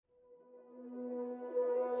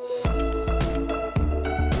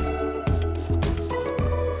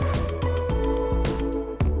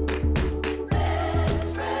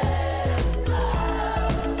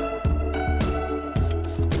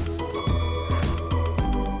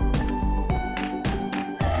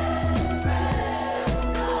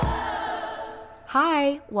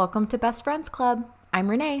Hi, welcome to Best Friends Club. I'm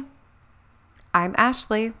Renee, I'm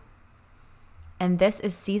Ashley. and this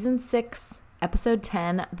is Season 6, Episode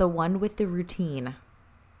 10, The One with the Routine.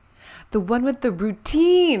 The one with the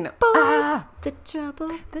routine. Boys, the trouble,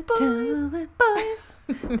 The boys. boys.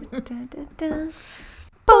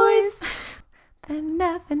 Boys. They're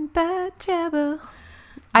nothing but trouble.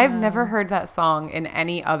 I've never heard that song in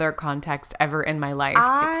any other context ever in my life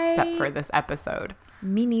except for this episode.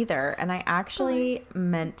 Me neither, and I actually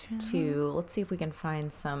meant to, let's see if we can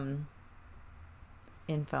find some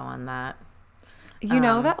info on that. You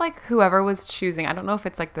know that like whoever was choosing, I don't know if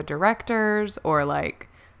it's like the directors or like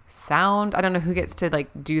sound. I don't know who gets to like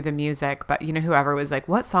do the music, but you know, whoever was like,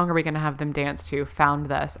 what song are we going to have them dance to, found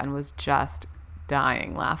this and was just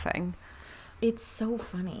dying laughing. It's so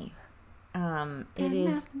funny. It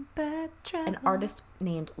is an artist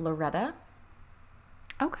named Loretta.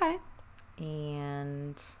 Okay.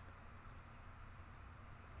 And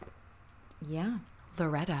yeah,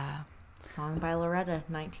 Loretta. song by Loretta,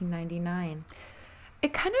 1999.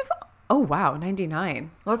 It kind of, oh wow, 99.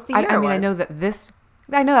 Well, it's the year I mean, it I was. know that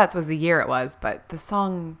was the year it was, but the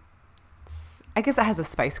song, I guess it has a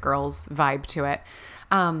Spice Girls vibe to it.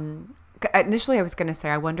 Initially I was going to say,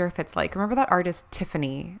 I wonder if it's like, remember that artist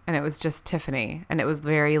Tiffany? And it was just Tiffany. And it was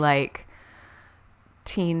very like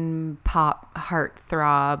teen pop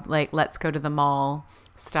heartthrob, like let's go to the mall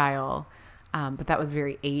style. But that was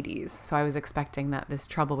very 80s. So I was expecting that this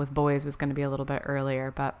Trouble with Boys was going to be a little bit earlier,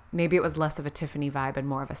 but maybe it was less of a Tiffany vibe and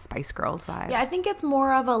more of a Spice Girls vibe. Yeah, I think it's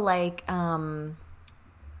more of a like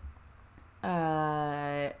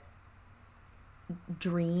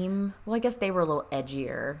Dream. Well, I guess they were a little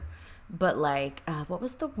edgier. But like, what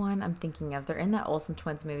was the one I'm thinking of? They're in that Olsen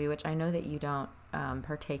Twins movie, which I know that you don't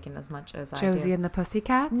partake in as much as I do. Josie and the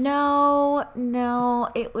Pussycats? No.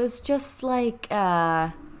 It was just like,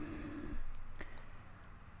 it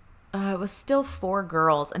was still 4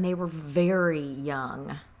 girls, and they were very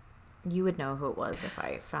young. You would know who it was if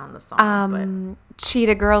I found the song.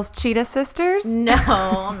 Cheetah Girls, Cheetah Sisters? But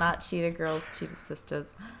no, not Cheetah Girls, Cheetah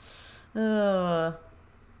Sisters.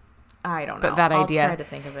 I don't know. But that idea. I'll try to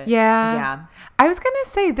think of it. Yeah. I was going to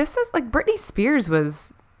say, this is like Britney Spears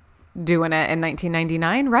was doing it in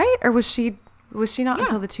 1999, right? Or was she not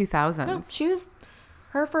until the 2000s? No,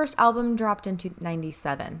 her first album dropped in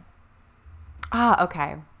 97. Ah,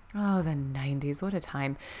 okay. Oh, the 90s. What a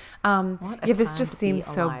time. What a this time just to seems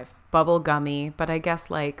be so alive. bubblegummy, but I guess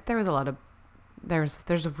like there was a lot of there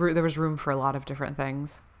was room for a lot of different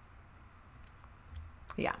things.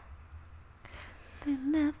 Yeah. It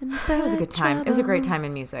was a good time. It was a great time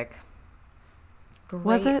in music.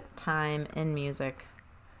 Was it? Time in music.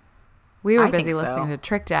 We were I think busy so. listening to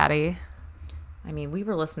Trick Daddy. I mean, we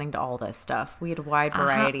were listening to all this stuff. We had a wide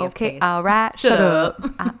variety of okay, tastes. all right, shut up.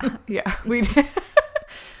 Yeah, we did.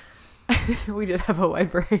 We did have a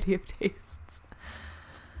wide variety of tastes.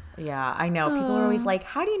 Yeah, I know. People are always like,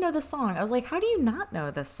 how do you know this song? I was like, how do you not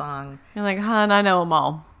know this song? You're like, hon, I know them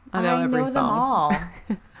all. I know every them song.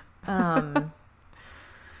 all.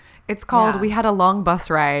 It's called Yeah. We Had a Long Bus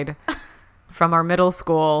Ride from our middle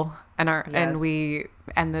school, and Yes.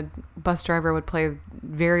 and the bus driver would play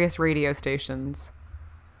various radio stations.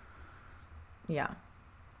 Yeah.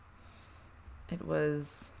 It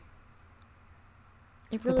was.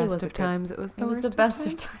 It The really best was of times. It was the It was worst the best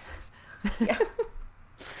of times. Yeah.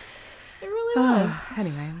 It really was.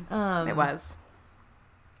 Anyway, it was.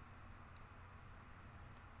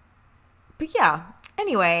 But yeah.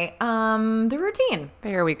 Anyway, the routine.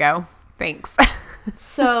 There we go. Thanks.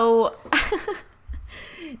 So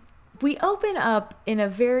we open up in a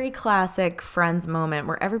very classic Friends moment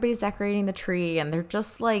where everybody's decorating the tree and they're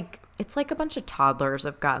just like, it's like a bunch of toddlers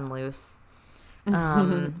have gotten loose.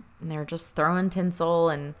 And they're just throwing tinsel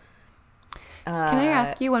and Can I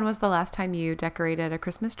ask you, when was the last time you decorated a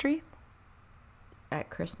Christmas tree? at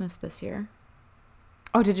Christmas this year.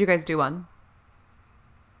 Oh, did you guys do one?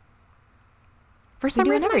 For some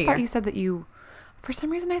do it reason, every I thought year. you said that you. For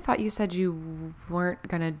some reason, I thought you said you weren't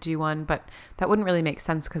gonna do one, but that wouldn't really make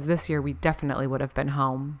sense because this year we definitely would have been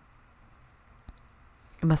home.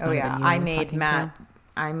 It must not have been you.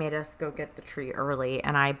 I made us go get the tree early,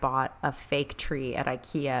 and I bought a fake tree at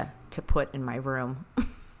IKEA to put in my room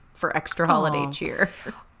for extra holiday Aw. cheer.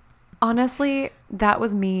 Honestly, that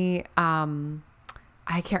was me.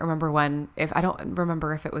 I can't remember when. I don't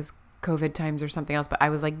remember if it was COVID times or something else, but I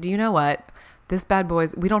was like, do you know what? This bad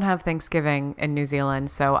boys, we don't have Thanksgiving in New Zealand,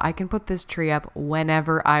 so I can put this tree up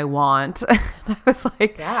whenever I want. I was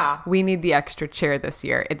like, Yeah. we need the extra chair this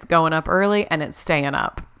year. It's going up early and it's staying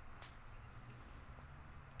up.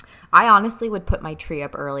 I honestly would put my tree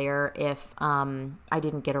up earlier if I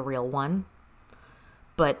didn't get a real one.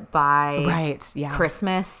 but by Right. Yeah.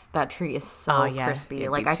 Christmas, that tree is so Oh, yeah. crispy.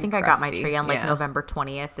 It'd Like be I too think I got my crusty. tree on like Yeah. November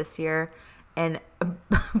 20th this year, and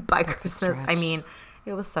by Christmas, I stretch. mean,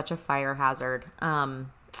 it was such a fire hazard.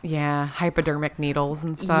 Yeah. Hypodermic needles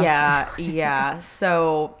and stuff. Yeah, yeah.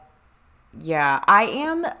 So, yeah, I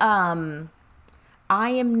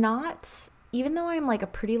am not, even though I'm like a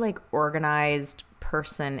pretty like organized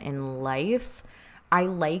person in life, I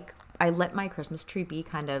let my Christmas tree be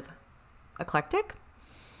kind of eclectic.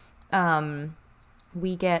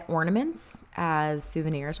 We get ornaments as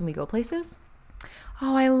souvenirs when we go places.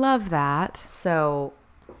 Oh, I love that. So,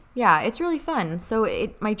 yeah, it's really fun. So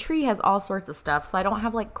my tree has all sorts of stuff. So I don't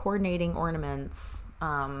have like coordinating ornaments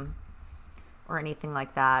or anything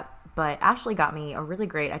like that. But Ashley got me a really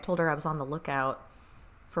great, I told her I was on the lookout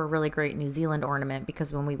for a really great New Zealand ornament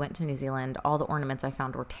because when we went to New Zealand, all the ornaments I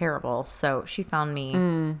found were terrible. So she found me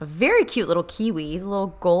a very cute little kiwi. He's a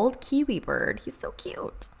little gold kiwi bird. He's so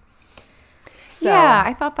cute. So, Yeah,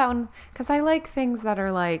 I thought that one because I like things that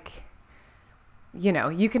are like,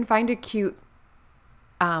 you can find a cute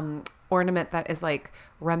ornament that is like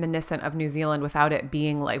reminiscent of New Zealand without it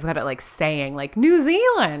like saying like New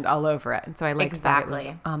Zealand all over it. And so I liked that it was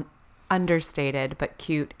understated but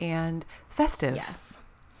cute and festive. Yes.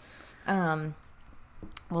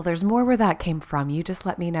 Well, there's more where that came from. You just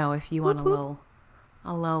let me know if you want a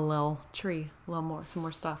little tree, some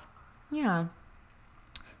more stuff. Yeah.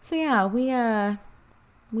 So yeah,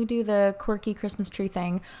 we do the quirky Christmas tree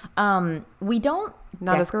thing. We don't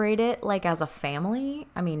decorate it like as a family.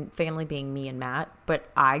 I mean, family being me and Matt, but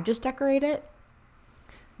I just decorate it.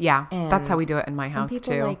 Yeah, that's how And we do it in my some house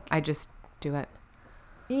people too. I just do it.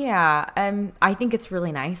 Yeah, I think it's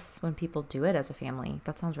really nice when people do it as a family.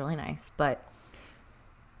 That sounds really nice. But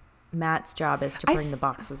Matt's job is to bring the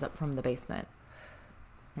boxes up from the basement.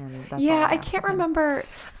 And that's all I ask can't of him. remember.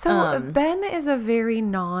 So Ben is a very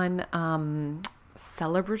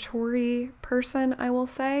celebratory person, I will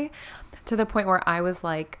say, to the point where I was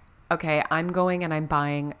like, okay, I'm going and I'm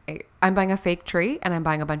buying a fake tree and I'm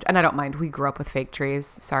buying a bunch, and I don't mind. We grew up with fake trees.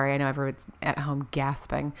 Sorry, I know everyone's at home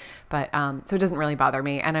gasping, but so it doesn't really bother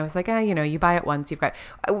me. And I was like, you buy it once.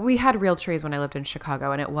 We had real trees when I lived in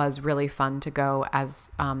Chicago, and it was really fun to go as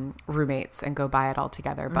roommates and go buy it all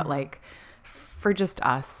together. But like for just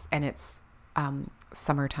us, and it's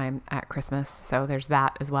summertime at Christmas, so there's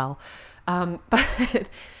that as well. But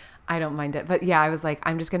I don't mind it. But yeah, I was like,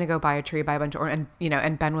 I'm just going to go buy a tree, buy a bunch of, and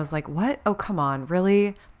Ben was like, what? Oh, come on.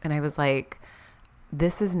 Really? And I was like,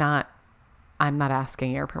 I'm not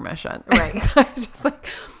asking your permission. Right. So I just like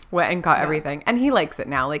went and got everything. And he likes it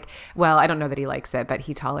now. Like, well, I don't know that he likes it, but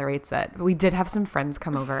he tolerates it. We did have some friends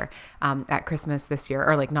come over at Christmas this year,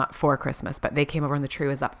 or like not for Christmas, but they came over and the tree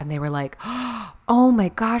was up and they were like, oh my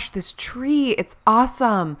gosh, this tree, it's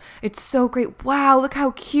awesome. It's so great. Wow, look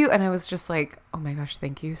how cute. And I was just like, oh my gosh,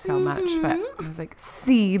 thank you so much. But I was like,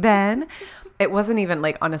 see, Ben, it wasn't even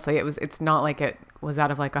like, honestly, it's not like it was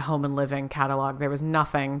out of like a Home and Living catalog. There was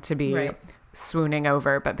nothing to be swooning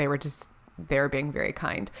over, but they were being very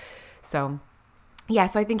kind. So yeah,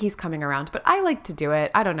 so I think he's coming around, but I like to do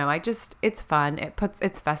it. I don't know. It's fun.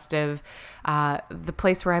 It's festive. The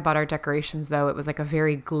place where I bought our decorations though, it was like a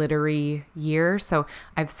very glittery year. So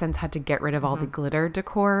I've since had to get rid of all the glitter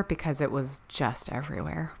decor because it was just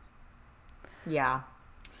everywhere. Yeah.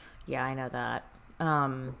 Yeah, I know that.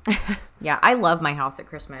 Yeah, I love my house at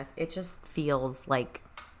Christmas. It just feels like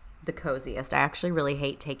the coziest. I actually really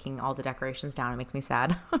hate taking all the decorations down. It makes me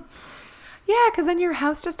sad. Yeah, because then your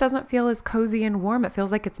house just doesn't feel as cozy and warm. It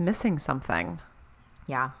feels like it's missing something.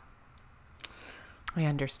 Yeah. I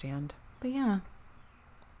understand. But yeah.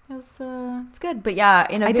 It's good. But yeah,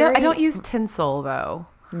 I don't use tinsel though.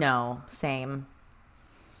 No, same.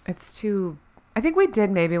 It's too... I think we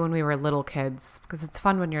did maybe when we were little kids because it's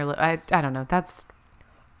fun when you're... I don't know. That's,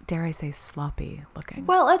 dare I say, sloppy looking.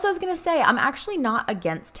 Well, that's what I was going to say. I'm actually not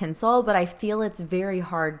against tinsel, but I feel it's very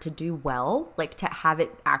hard to do well. Like to have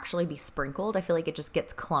it actually be sprinkled. I feel like it just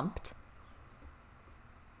gets clumped.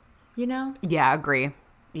 You know? Yeah, agree.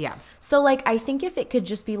 Yeah. So like I think if it could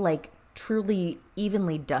just be like truly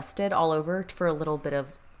evenly dusted all over for a little bit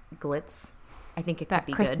of glitz, I think it could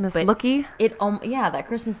be Christmas good. looky. That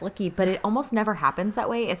Christmas looky, but it almost never happens that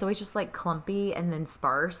way. It's always just like clumpy and then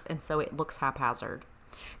sparse, and so it looks haphazard.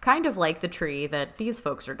 Kind of like the tree that these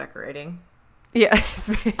folks are decorating. Yeah.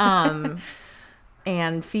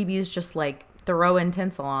 And Phoebe's just like throwing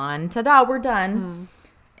tinsel on. Ta-da, we're done.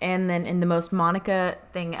 And then in the most Monica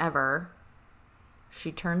thing ever,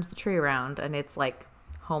 she turns the tree around and it's like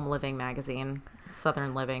Home Living magazine,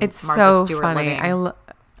 Southern Living. It's Martha so Stewart funny. Living,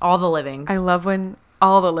 all the livings. I love when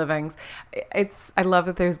all the livings. I love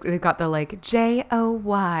that they've got the like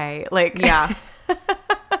JOY. Like, Yeah.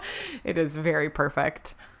 it is very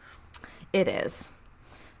perfect. It is.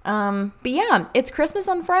 But yeah, it's Christmas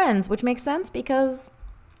on Friends, which makes sense because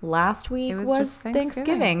last week was was just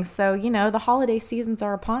Thanksgiving. So, the holiday seasons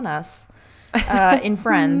are upon us in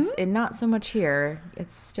Friends, and not so much here.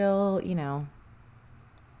 It's still,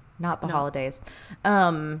 not the holidays.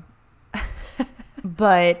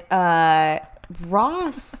 But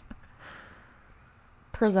Ross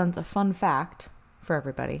presents a fun fact for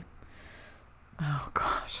everybody Oh,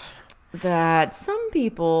 gosh. that some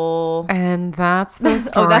people... And that's the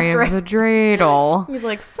story that's right. of the dreidel. He's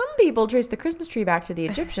like, some people trace the Christmas tree back to the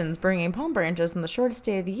Egyptians bringing palm branches on the shortest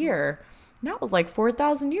day of the year. And that was like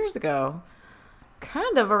 4,000 years ago.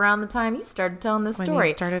 Kind of around the time you started telling this When story.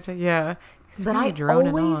 he started to, yeah. He's But really I droning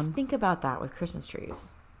always on. think about that with Christmas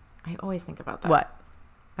trees. I always think about that. What?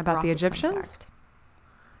 About the Ross's fun Egyptians? fact.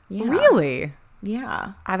 Yeah. Really?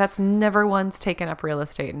 Yeah. That's never once taken up real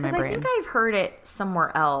estate in my Because I brain. think I've heard it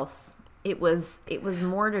somewhere else. It was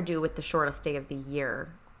more to do with the shortest day of the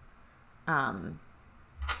year.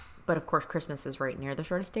 But of course, Christmas is right near the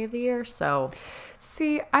shortest day of the year. So,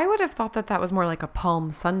 See, I would have thought that was more like a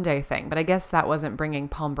Palm Sunday thing, but I guess that wasn't bringing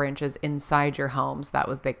palm branches inside your homes. That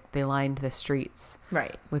was they lined the streets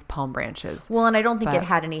right. with palm branches. Well, and I don't think it But-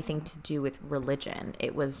 had anything to do with religion.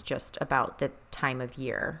 It was just about the time of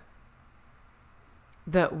year.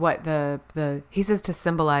 The he says to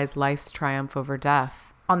symbolize life's triumph over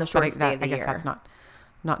death. On the But shortest day of the I guess year. that's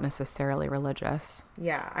not necessarily religious.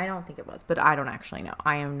 Yeah, I don't think it was, but I don't actually know.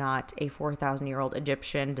 I am not a 4,000-year-old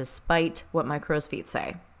Egyptian, despite what my crow's feet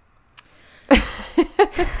say.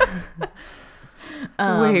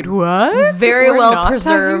 Wait, what? Very We're well not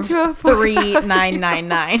preserved. talking to a 4,000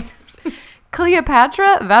 3999.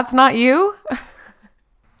 Cleopatra, that's not you?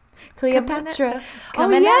 Cleopatra. Oh,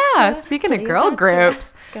 yeah. Speaking of girl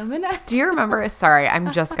groups. Coming at Do you remember? Sorry,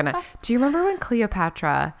 do you remember when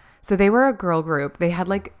Cleopatra? So they were a girl group. They had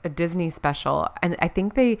like a Disney special, and I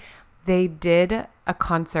think they did a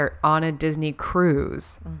concert on a Disney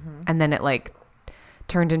cruise, and then it like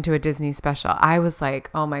turned into a Disney special. I was like,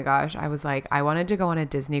 oh my gosh! I wanted to go on a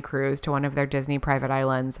Disney cruise to one of their Disney private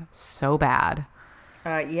islands so bad.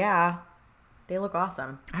 Yeah. They look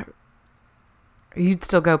awesome. You'd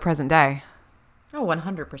still go present day. Oh,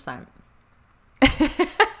 100%.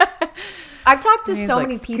 I've talked to so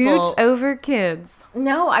many people. Scooch over kids.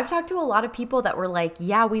 No, I've talked to a lot of people that were like,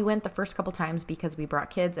 yeah, we went the first couple times because we brought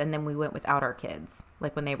kids, and then we went without our kids,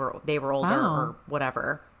 like when they were older or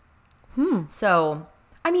whatever. So,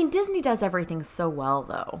 I mean, Disney does everything so well,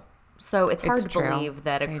 though. So it's hard to believe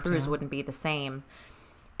that a cruise wouldn't be the same.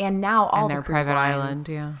 And now all the cruise private lines,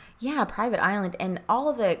 island, yeah, private island, and all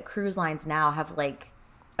of the cruise lines now have like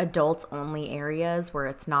adults only areas where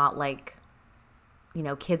it's not like,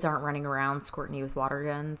 kids aren't running around squirting you with water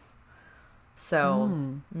guns.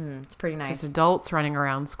 So it's pretty nice. It's just adults running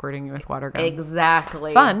around squirting you with water guns.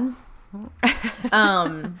 Exactly. Fun.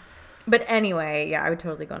 But anyway, yeah, I would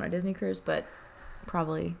totally go on a Disney cruise, but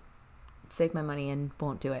probably save my money and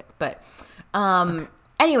won't do it. But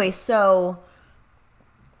anyway, so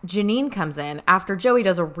Janine comes in after Joey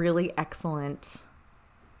does a really excellent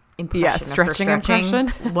impression. Yeah, stretching impression.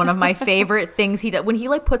 One of my favorite things he does when he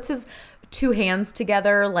like puts his two hands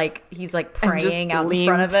together, like he's like praying out in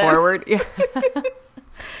front of it. Forward. Yeah.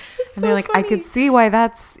 And they're like, funny. I could see why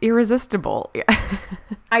that's irresistible. Yeah.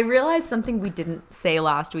 I realized something we didn't say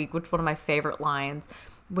last week, which one of my favorite lines,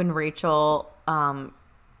 when Rachel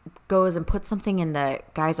goes and puts something in the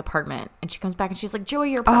guy's apartment, and she comes back and she's like,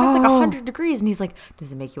 Joey, your apartment's like 100 degrees. And he's like,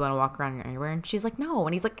 does it make you want to walk around in your underwear? And she's like, no.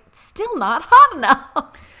 And he's like, it's still not hot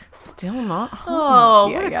enough. Still not hot Oh,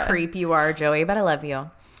 enough. what a creep you are, Joey, but I love you.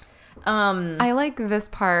 I like this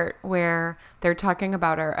part where they're talking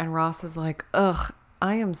about her and Ross is like, ugh,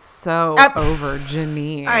 I am so over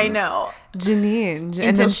Janine. I know. Janine. And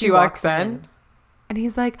Until then she walks in. And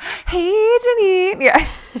he's like, hey, Janine. Yeah.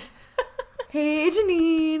 Hey,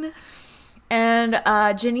 Janine. And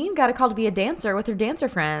Janine got a call to be a dancer with her dancer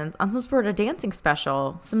friends on some sort of dancing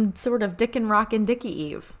special. Some sort of Dick and Rockin' Dickie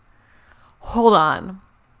Eve. Hold on.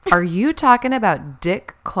 Are you talking about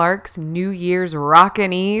Dick Clark's New Year's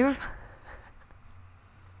Rockin' Eve?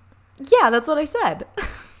 Yeah, that's what I said.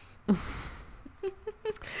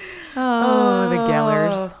 Oh, the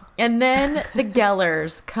Gellers. And then the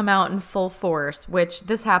Gellers come out in full force, which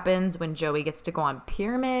this happens when Joey gets to go on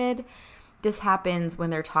Pyramid. This happens when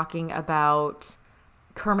they're talking about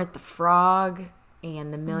Kermit the Frog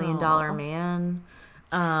and the $1 Million Man.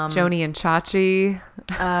 Joni and Chachi.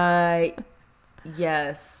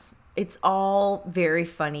 Yes. It's all very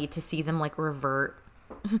funny to see them like revert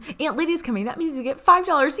Aunt Lydia's coming. That means we get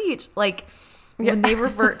 $5 each. Like, when they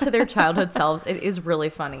revert to their childhood selves, it is really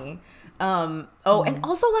funny. And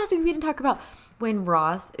also last week we didn't talk about when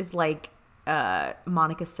Ross is like,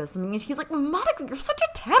 Monica says something and she's like, Monica, you're such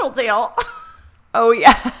a tattletale. Oh,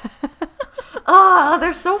 yeah. Oh,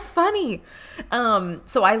 they're so funny.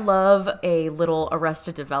 So I love a little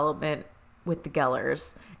Arrested Development with the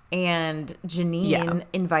Gellers. And Janine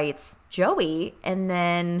invites Joey and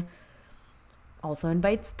then also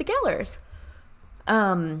invites the Gellers.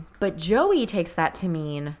 But Joey takes that to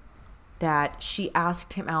mean that she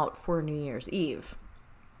asked him out for New Year's Eve.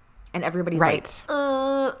 And everybody's like,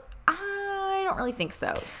 I don't really think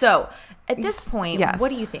so. So at this point, what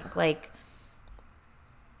do you think? Like,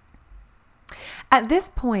 at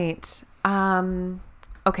this point,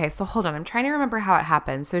 okay, so hold on. I'm trying to remember how it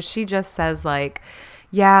happened. So she just says like,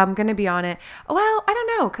 yeah, I'm going to be on it. Well, I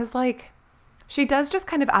don't know. 'Cause like she does just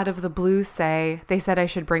kind of out of the blue say, they said I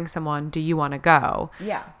should bring someone. Do you want to go?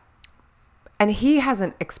 Yeah. And he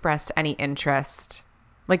hasn't expressed any interest.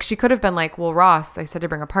 Like she could have been like, well, Ross, I said to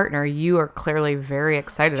bring a partner. You are clearly very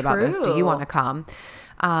excited about this. Do you want to come?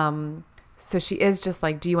 So she is just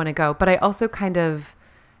like, do you want to go? But I also kind of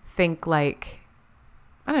think like,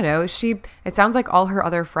 I don't know. It sounds like all her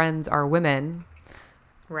other friends are women.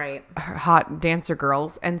 Right. Her hot dancer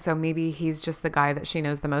girls. And so maybe he's just the guy that she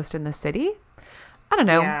knows the most in the city. I don't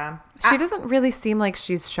know. Yeah. She doesn't really seem like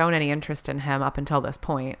she's shown any interest in him up until this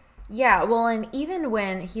point. Yeah, well, and even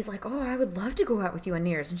when he's like, oh, I would love to go out with you on New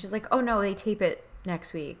Year's. And she's like, oh, no, they tape it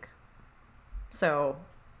next week. So,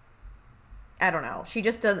 I don't know.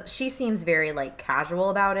 She seems very, like, casual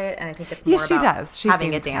about it. And I think it's more about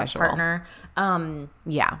having a dance partner.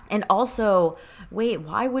 Yeah. And also, wait,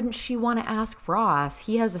 why wouldn't she want to ask Ross?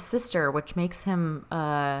 He has a sister, which makes him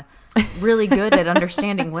really good at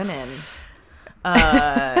understanding women.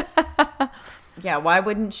 Yeah, why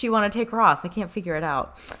wouldn't she want to take Ross? I can't figure it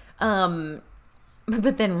out.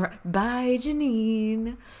 But then, bye,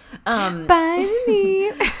 Janine. Bye,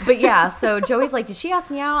 Janine. But yeah, so Joey's like, did she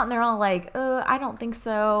ask me out? And they're all like, I don't think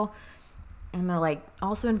so. And they're like,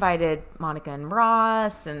 also invited Monica and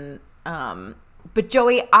Ross. And, but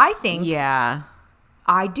Joey, I think. Yeah.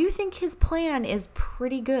 I do think his plan is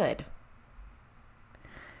pretty good.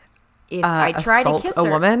 If I try to kiss her. A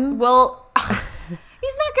woman? Well,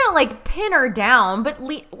 he's not going to like pin her down, but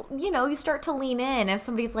you start to lean in if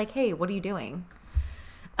somebody's like, hey, what are you doing?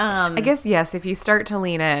 I guess, yes, if you start to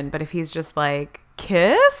lean in, but if he's just like,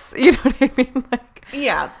 kiss? You know what I mean? Like,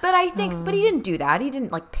 yeah, but I think, but he didn't do that. He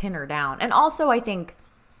didn't like pin her down. And also I think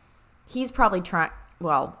he's probably trying,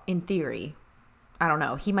 well, in theory, I don't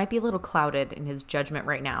know. He might be a little clouded in his judgment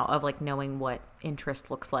right now of like knowing what interest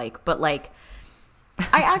looks like. But like,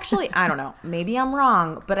 I don't know. Maybe I'm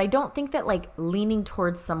wrong, but I don't think that like leaning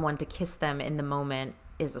towards someone to kiss them in the moment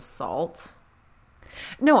is assault.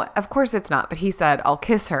 No, of course it's not. But he said, I'll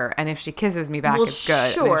kiss her. And if she kisses me back, it's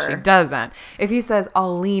good. Sure. And if she doesn't. If he says,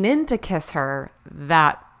 I'll lean in to kiss her,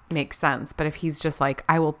 that makes sense. But if he's just like,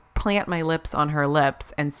 I will plant my lips on her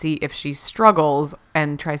lips and see if she struggles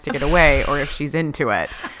and tries to get away or if she's into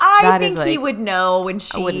it. I think he would know when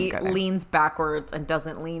she leans backwards and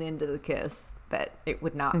doesn't lean into the kiss that it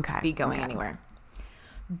would not be going anywhere.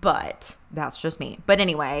 But that's just me. But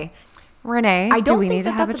anyway, Renee, do we need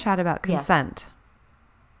to have a chat about consent? Yes.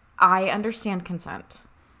 I understand consent.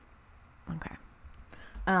 Okay.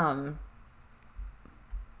 But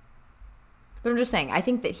I'm just saying, I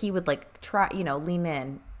think that he would like try, lean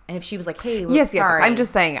in. And if she was like, hey, yes, sorry. I'm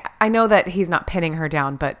just saying, I know that he's not pinning her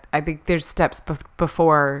down, but I think there's steps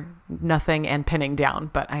before nothing and pinning down.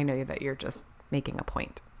 But I know that you're just making a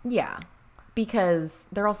point. Yeah. Because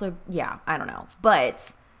they're also, I don't know.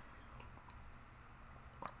 But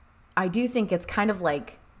I do think it's kind of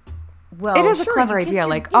like, well, it is a clever idea.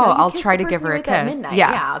 Like, I'll try to give her a kiss.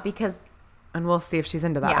 Yeah, because. And we'll see if she's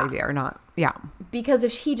into that idea or not. Yeah. Because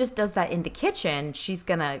if he just does that in the kitchen, she's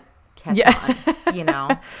going to catch on,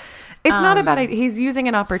 It's not a bad idea. He's using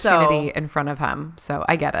an opportunity in front of him. So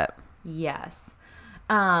I get it. Yes.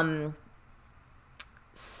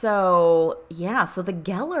 So the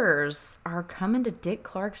Gellers are coming to Dick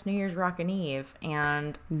Clark's New Year's Rockin' Eve.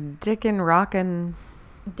 And Dick and Rockin'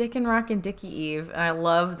 Dickie Eve. And I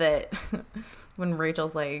love that when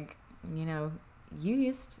Rachel's like,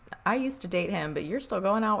 I used to date him, but you're still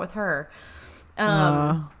going out with her.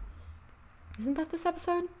 Isn't that this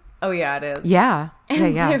episode? Oh yeah, it is. Yeah.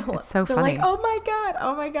 Yeah. It's so they're funny. Like, oh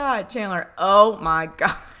my God. Chandler, oh my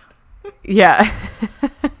God. Yeah.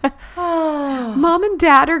 Mom and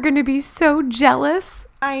Dad are going to be so jealous.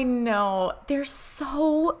 I know. They're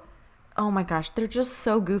so, oh my gosh, they're just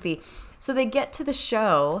so goofy. So they get to the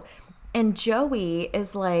show And Joey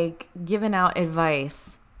is like giving out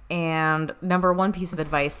advice. And number one piece of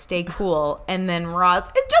advice, stay cool. And then Ross,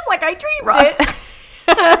 it's just like I dreamed it.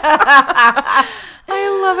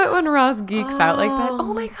 I love it when Ross geeks out like that.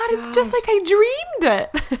 Oh my God, it's just like I dreamed it.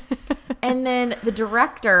 And then the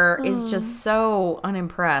director is just so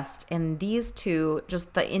unimpressed. And these two,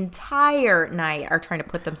 just the entire night, are trying to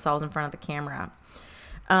put themselves in front of the camera.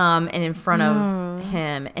 And in front of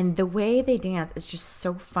him. And the way they dance is just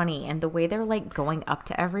so funny. And the way they're like going up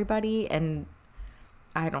to everybody. And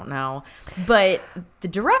I don't know. But the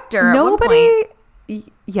director, nobody.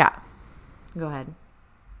 Yeah. Go ahead.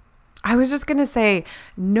 I was just going to say,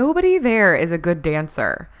 nobody there is a good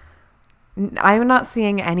dancer. I'm not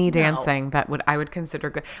seeing any dancing that I would consider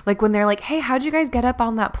good. Like when they're like, hey, how'd you guys get up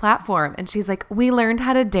on that platform? And she's like, we learned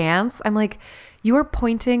how to dance. I'm like, you are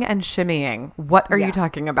pointing and shimmying. What are you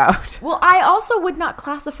talking about? Well, I also would not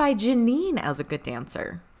classify Janine as a good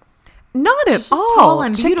dancer. Not at She's all. Tall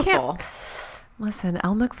and beautiful. Listen,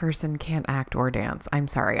 Elle Macpherson can't act or dance. I'm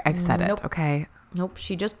sorry. I've said it. Okay. Nope.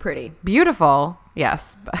 She's just pretty. Beautiful.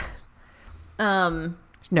 Yes.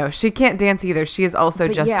 No, she can't dance either. She is also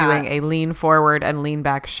just doing a lean forward and lean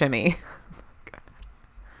back shimmy.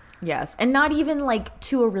 Yes. And not even like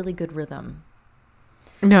to a really good rhythm.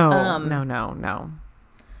 No, no.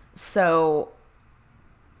 So,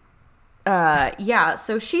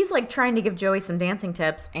 so she's like trying to give Joey some dancing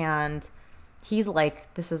tips, and he's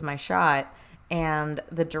like, this is my shot. And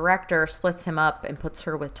the director splits him up and puts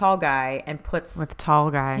her with tall guy and puts with tall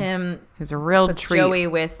guy him who's a real treat. Joey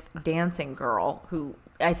with dancing girl, who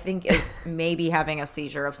I think is maybe having a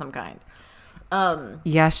seizure of some kind.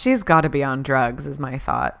 Yeah, she's got to be on drugs, is my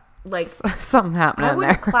thought. Like something happening there. I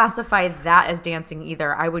wouldn't classify that as dancing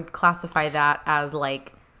either. I would classify that as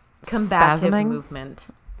like combative movement.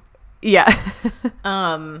 Yeah.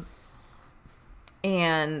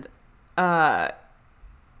 And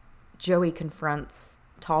Joey confronts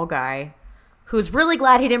tall guy, who's really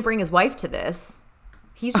glad he didn't bring his wife to this.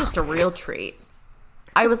 He's just a real treat.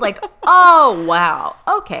 I was like, oh, wow.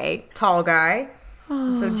 Okay, tall guy.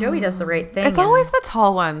 So Joey does the right thing. It's always the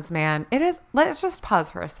tall ones, man. It is. Let's just pause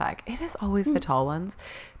for a sec. It is always the tall ones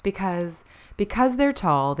because they're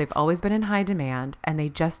tall, they've always been in high demand, and they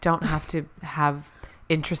just don't have to have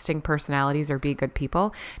interesting personalities or be good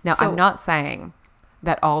people. Now, I'm not saying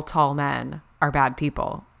that all tall men are bad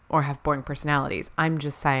people or have boring personalities. I'm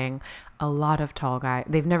just saying a lot of tall guys,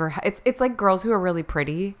 they've never it's like girls who are really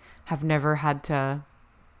pretty have never had to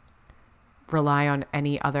rely on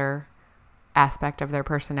any other aspect of their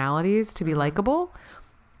personalities to be likable.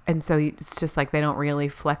 And so it's just like they don't really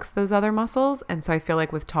flex those other muscles. And so I feel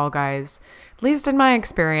like with tall guys, at least in my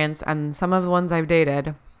experience and some of the ones I've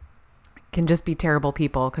dated, can just be terrible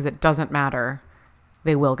people because it doesn't matter.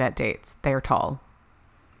 They will get dates. They're tall.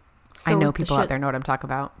 So I know people out there know what I'm talking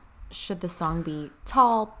about. Should the song be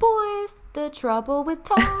Tall Boys, the trouble with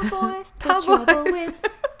tall boys, the trouble with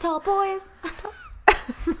tall boys.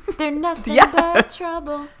 They're nothing but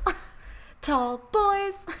trouble. Tall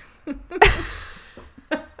boys.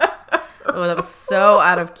 Oh, that was so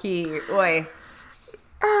out of key. Oy.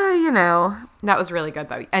 That was really good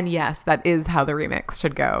though. And yes, that is how the remix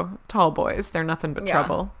should go. Tall boys, they're nothing but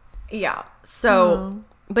trouble. Yeah. So,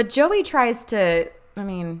 but Joey tries to,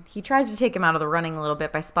 he tries to take him out of the running a little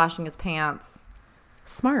bit by splashing his pants.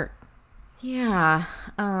 Smart. Yeah.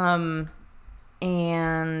 And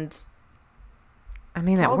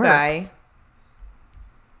it works.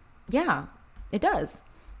 Yeah, it does.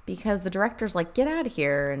 Because the director's like, get out of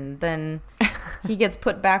here. And then he gets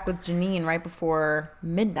put back with Janine right before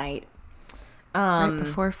midnight. Right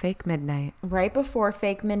before fake midnight. Right before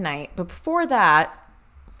fake midnight. But before that,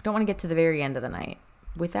 I don't want to get to the very end of the night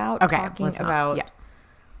without talking about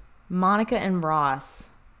Monica and Ross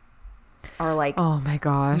are like, oh my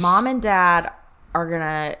gosh. Mom and Dad are going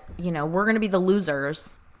to, we're going to be the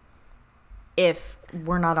losers if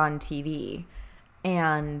we're not on TV.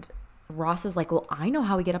 And Ross is like, well, I know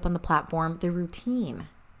how we get up on the platform, the routine.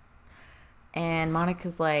 And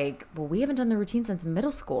Monica's like, well, we haven't done the routine since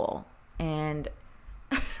middle school. And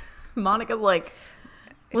Monica's like,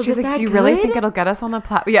 she's like, do you really think it'll get us on the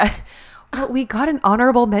platform? Yeah. Well, we got an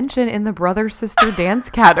honorable mention in the brother-sister dance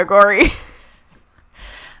category.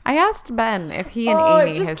 I asked Ben if he and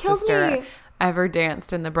Amy, his sister, ever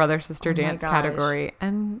danced in the brother-sister dance category.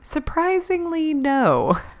 And surprisingly,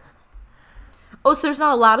 no. Oh, so there's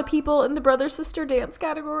not a lot of people in the brother-sister dance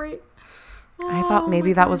category? I thought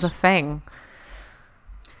maybe that was a thing.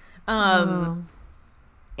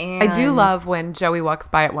 And I do love when Joey walks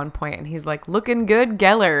by at one point and he's like, looking good,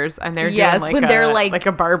 Gellers. And they're doing like, they're like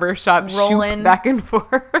a barbershop rolling back and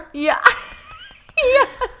forth. Yeah. Yeah.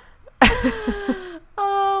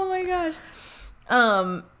 Oh my gosh.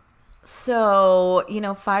 So,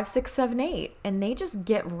 5, 6, 7, 8, and they just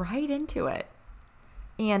get right into it.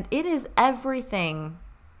 And it is everything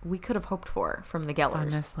we could have hoped for from the Gellers.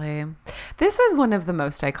 Honestly, this is one of the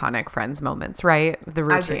most iconic Friends moments, right? The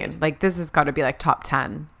routine. Agreed. Like, this has got to be like top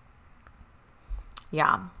 10.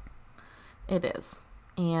 Yeah, it is.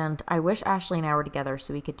 And I wish Ashley and I were together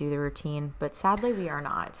so we could do the routine, but sadly we are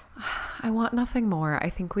not. I want nothing more. I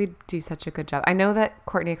think we'd do such a good job. I know that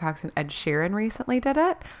Courtney Cox and Ed Sheeran recently did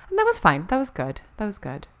it, and that was fine. That was good.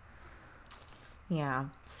 Yeah.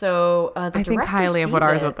 So I think highly of what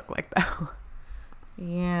ours would look like, though.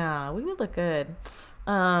 Yeah, we would look good.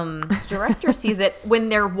 The director sees it when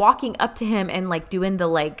they're walking up to him and like doing the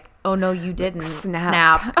like, oh no, you didn't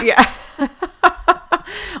snap. Yeah.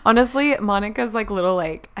 Honestly, Monica's like little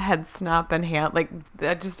like head snap and hand like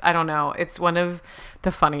that just I don't know. It's one of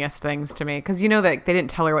the funniest things to me because that they didn't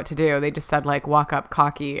tell her what to do. They just said like walk up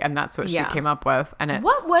cocky, and that's what she came up with. And it's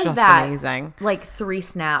what was just that? Amazing. Like 3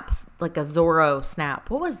 snap, like a Zorro snap.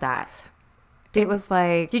 What was that? It was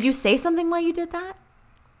like. Did you say something while you did that?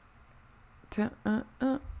 I can't.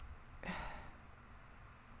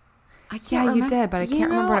 remember. You did, but I can't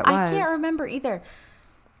remember what it was. I can't remember either.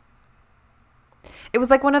 It was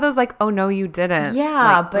like one of those like, oh no, you didn't.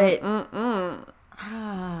 Yeah, like, but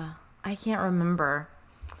I can't remember.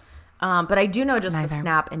 But I do know just the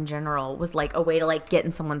snap in general was like a way to like get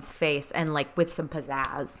in someone's face and like with some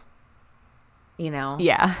pizzazz.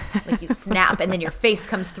 Yeah. Like you snap and then your face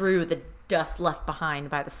comes through the dust left behind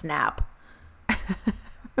by the snap.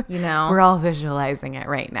 We're all visualizing it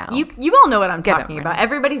right now. You all know what I'm talking about.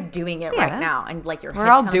 Everybody's doing it right now, and like your head we're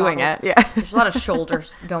all doing it. Yeah, there's a lot of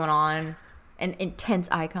shoulders going on and intense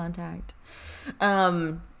eye contact.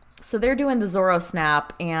 So they're doing the Zorro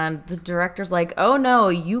snap, and the director's like, "Oh no,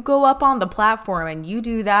 you go up on the platform and you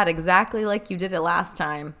do that exactly like you did it last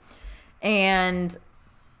time." And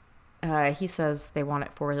he says they want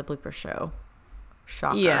it for the blooper show.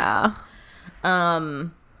 Shocker. Yeah.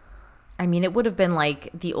 I mean, it would have been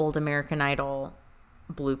like the old American Idol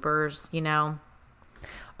bloopers,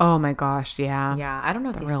 Oh my gosh, yeah. Yeah, I don't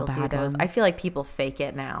know if they still do those. I feel like people fake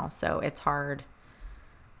it now, so it's hard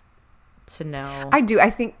to know. I do.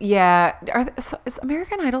 I think, yeah. Is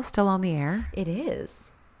American Idol still on the air? It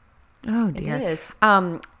is. Oh, dear. It is.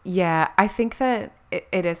 Yeah, I think that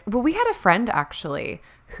it is. Well, we had a friend, actually,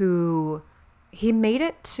 who he made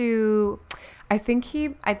it to... I don't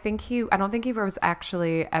think he was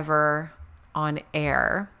actually ever on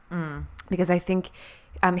air because I think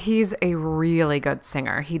he's a really good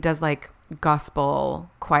singer. He does like gospel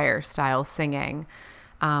choir style singing.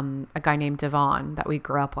 A guy named Devon that we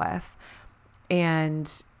grew up with,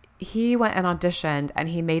 and he went and auditioned and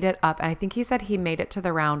he made it up. And I think he said he made it to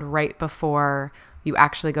the round right before you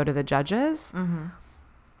actually go to the judges.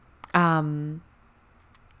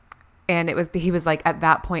 And he was like, at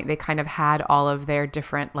that point, they kind of had all of their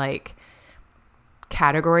different like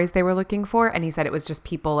categories they were looking for. And he said it was just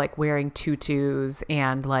people like wearing tutus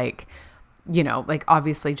and like, like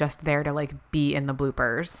obviously just there to like be in the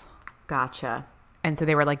bloopers. Gotcha. And so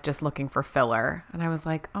they were like just looking for filler. And I was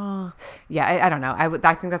like, oh, yeah, I don't know. I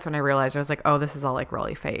think that's when I realized I was like, oh, this is all like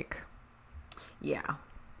really fake. Yeah.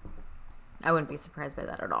 I wouldn't be surprised by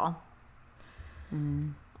that at all.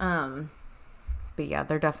 But yeah,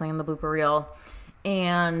 they're definitely in the blooper reel.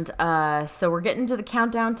 And so we're getting to the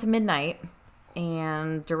countdown to midnight,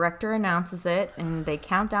 and director announces it, and they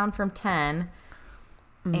count down from 10.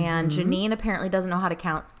 And Janine apparently doesn't know how to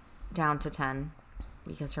count down to 10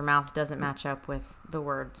 because her mouth doesn't match up with the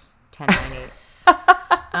words 10, 9, 8.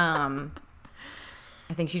 I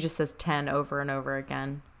think she just says 10 over and over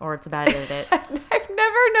again, or it's a bad edit. I've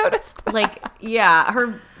never noticed that. Like, yeah,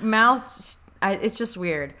 her mouth, it's just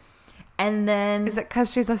weird. And then... Is it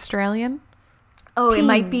because she's Australian? Oh, it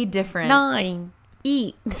might be different. 9.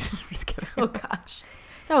 Eat. Just kidding. Oh, gosh.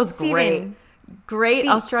 That was great. 7. Great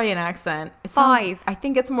 6. Australian accent. It 5. I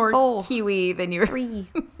think it's more 4. Kiwi than your... 3.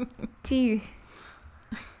 2.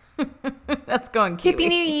 That's going Kiwi. Happy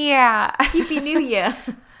New Year. Happy New Year.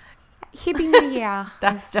 Happy New Year.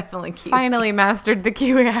 That's definitely Kiwi. Finally mastered the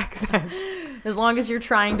Kiwi accent. As long as you're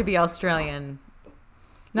trying to be Australian.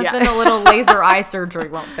 Nothing a little laser eye surgery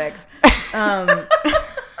won't fix. And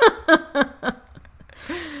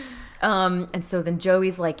so then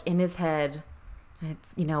Joey's like in his head,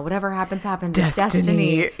 it's, whatever happens, happens.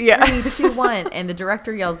 Destiny. It's destiny. Yeah. 3, 2, 1. And the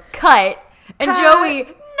director yells, cut. And Cut. Joey,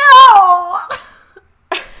 no!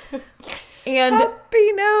 And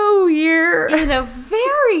Happy New Year. in a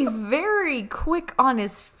very, very quick on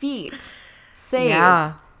his feet save,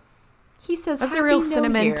 Yeah. he says, That's Happy a real New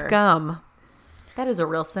cinnamon Year. gum. That is a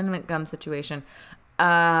real cinnamon gum situation.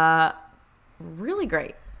 Really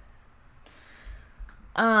great.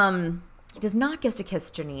 He does not get to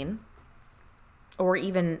kiss Janine or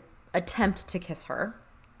even attempt to kiss her.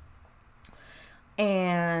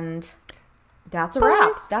 And that's a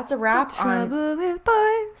wrap. That's a wrap on Trouble with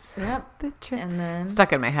boys. Yep. And then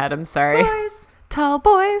Stuck in my head. I'm sorry. boys. Tall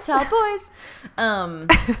boys. Tall boys.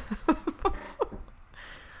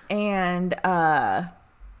 And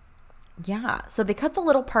yeah. So they cut the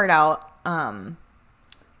little part out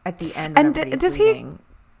at the end. And does he?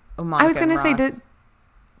 I was gonna say,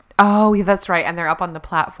 oh, yeah, that's right. And they're up on the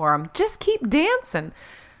platform. Just keep dancing.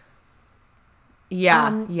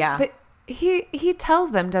 Yeah, yeah. But he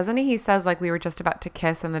tells them, doesn't he? He says, like, we were just about to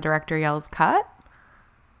kiss, and the director yells, cut.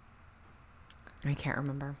 I can't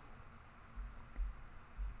remember.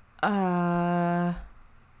 I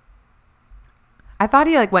thought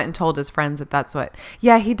he, like, went and told his friends that that's what.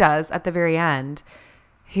 Yeah, he does. At the very end,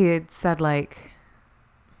 he had said, like,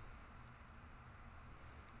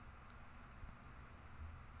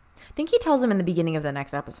 I think he tells them in the beginning of the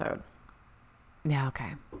next episode. yeah,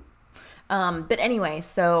 okay. But anyway,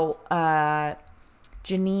 so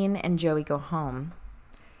Janine and Joey go home,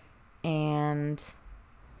 and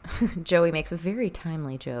Joey makes a very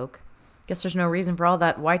timely joke. Guess there's no reason for all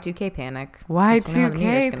that Y2K panic.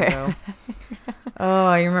 Y2K panic.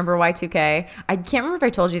 Oh, you remember Y2K? I can't remember if I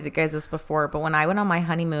told you guys this before, but when I went on my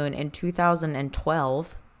honeymoon in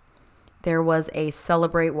 2012, there was a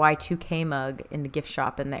Celebrate Y2K mug in the gift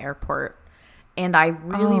shop in the airport, and I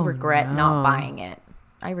really regret not buying it.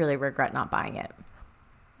 I really regret not buying it.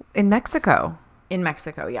 In Mexico? In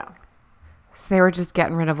Mexico, yeah. So they were just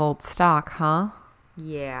getting rid of old stock, huh?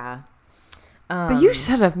 Yeah. But you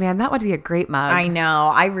should have, man. That would be a great mug. I know.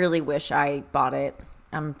 I really wish I bought it.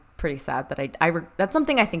 I'm pretty sad that that's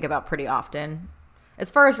something I think about pretty often. As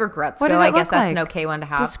far as regrets go, I guess that's an okay one to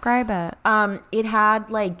have. Describe it. It had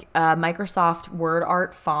like a Microsoft Word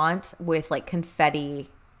art font with like confetti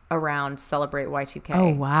around Celebrate Y2K. Oh,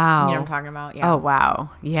 wow. You know what I'm talking about? Yeah. Oh,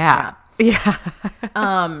 wow. Yeah. Yeah.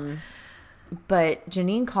 But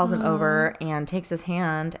Janine calls him over and takes his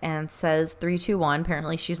hand and says 3, 2, 1.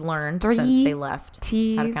 Apparently she's learned since they left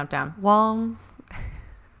how to count down. One.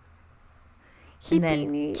 And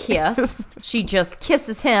then kiss. She just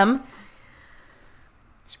kisses him.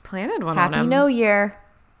 She planted one on him. Happy New Year.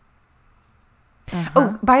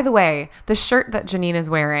 Oh, by the way, the shirt that Janine is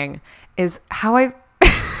wearing is how I...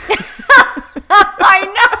 I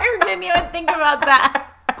know. I didn't even think about that.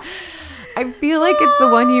 I feel like it's the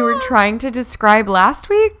one you were trying to describe last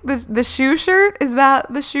week. The shoe shirt. Is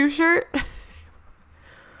that the shoe shirt?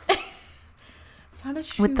 It's not a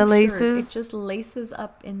shoe with the laces. It just laces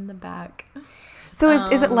up in the back. So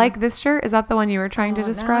is it like this shirt? Is that the one you were trying to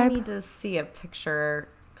describe? Now I need to see a picture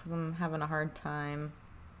because I'm having a hard time.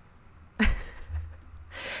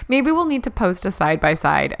 Maybe we'll need to post a side by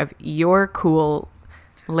side of your cool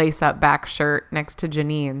lace up back shirt next to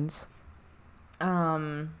Janine's.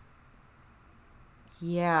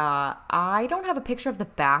 Yeah, I don't have a picture of the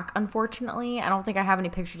back, unfortunately. I don't think I have any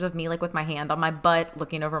pictures of me like with my hand on my butt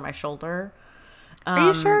looking over my shoulder. Are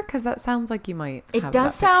you sure? Because that sounds like you might have It does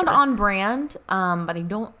that sound picture. on brand, but I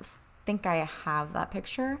don't think I have that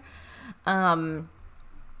picture.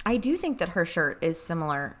 I do think that her shirt is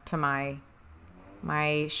similar to my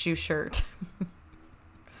shoe shirt.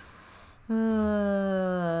 Boys,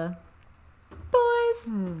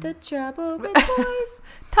 the trouble with boys.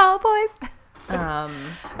 Tall boys.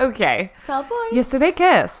 Okay. Tall boys. Yeah, so they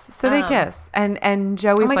kiss. And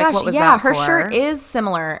Joey's oh my like, gosh, what was yeah, that her for? shirt is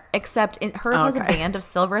similar, except hers has a Okay. band of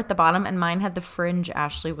silver at the bottom, and mine had the fringe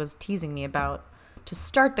Ashley was teasing me about to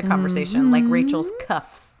start the conversation, like Rachel's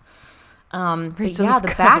cuffs. But yeah,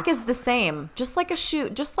 the back is the same, just like a shoe,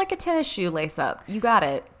 just like a tennis shoe lace up. You got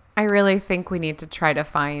it. I really think we need to try to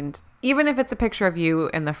find, even if it's a picture of you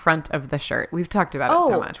in the front of the shirt. We've talked about it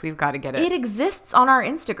so much. We've got to get it. It exists on our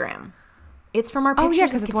Instagram. It's from our pictures. Oh yeah,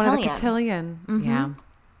 because it's one of the Cotillion. Cotillion. Yeah.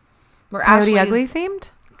 Where Coyote Ashley's- Ugly themed?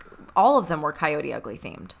 All of them were Coyote Ugly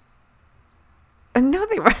themed. No,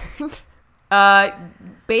 they weren't.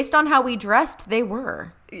 Based on how we dressed, they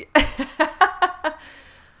were.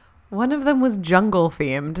 One of them was jungle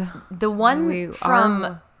themed. The one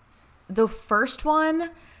from the first one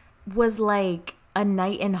was like a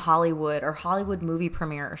night in Hollywood or Hollywood movie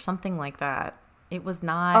premiere or something like that. It was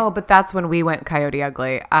not. Oh, but that's when we went Coyote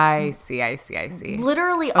Ugly. I see.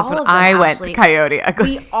 Literally That's all when of them, I went Ashley. to Coyote Ugly.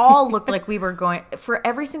 We all looked like we were going for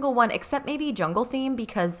every single one except maybe jungle theme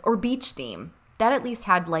or beach theme. That at least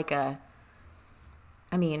had like that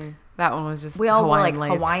one was just we all Hawaiian wore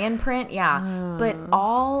like lace. Hawaiian print, yeah. But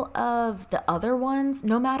all of the other ones,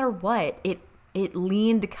 no matter what, it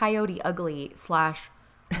leaned Coyote Ugly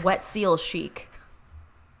 / Wet Seal chic.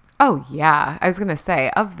 Oh, yeah. I was going to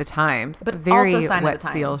say, of the times, But very also Sign of Wet the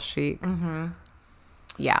Seal Times. chic.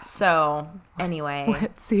 Yeah. So, anyway,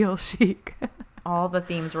 Wet Seal chic. all the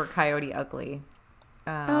themes were Coyote Ugly.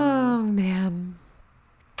 Oh, man.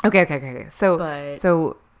 Okay. But-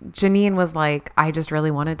 So Janine was like, I just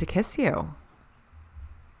really wanted to kiss you.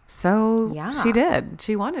 So Yeah. she did.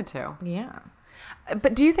 She wanted to. Yeah.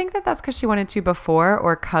 But do you think that that's because she wanted to before,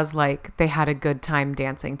 or because like they had a good time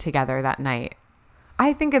dancing together that night?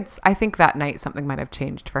 I think that night something might have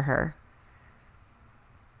changed for her.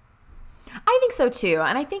 I think so too.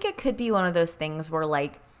 And I think it could be one of those things where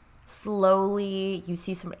like slowly you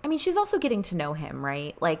see somebody. I mean, she's also getting to know him,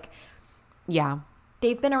 right? Like Yeah.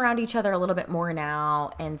 they've been around each other a little bit more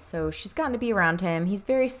now. And so she's gotten to be around him. He's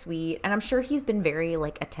very sweet. And I'm sure he's been very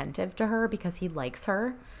like attentive to her because he likes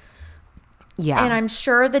her. Yeah. And I'm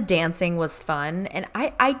sure the dancing was fun. And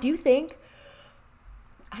I do think,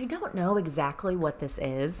 I don't know exactly what this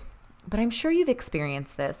is, but I'm sure you've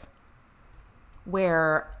experienced this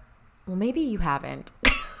where, well, maybe you haven't.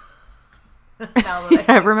 Now that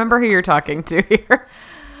I remember who you're talking to here.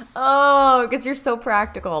 Oh, because you're so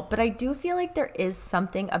practical. But I do feel like there is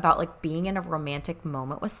something about like being in a romantic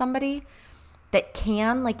moment with somebody that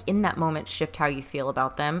can like in that moment shift how you feel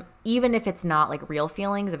about them, even if it's not like real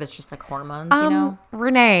feelings, if it's just like hormones, you know?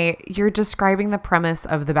 Renee, you're describing the premise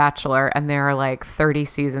of The Bachelor, and there are like 30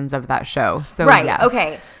 seasons of that show. So Right. yes.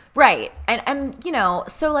 Okay. Right. And you know,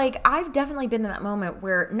 so like I've definitely been in that moment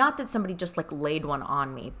where not that somebody just like laid one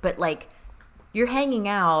on me, but like you're hanging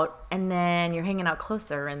out and then you're hanging out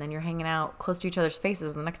closer and then you're hanging out close to each other's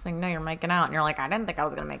faces. And the next thing you know, you're making out and you're like, I didn't think I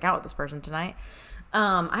was going to make out with this person tonight.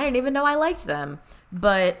 I didn't even know I liked them,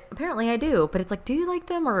 but apparently I do. But it's like, do you like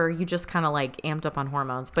them, or are you just kind of like amped up on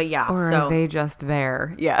hormones? But yeah, Or so are they just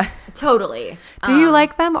there? Yeah. totally. Do you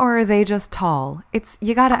like them, or are they just tall?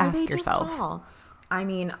 You got to Are ask they just yourself. tall? I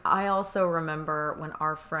mean, I also remember when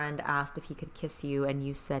our friend asked if he could kiss you and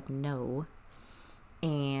you said no.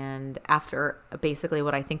 And after basically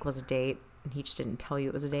what I think was a date, and he just didn't tell you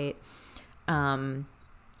it was a date,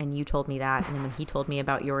 and you told me that, and then when he told me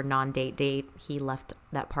about your non-date date, he left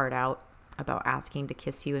that part out about asking to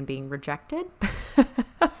kiss you and being rejected.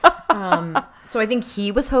 So I think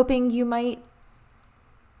he was hoping you might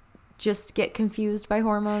just get confused by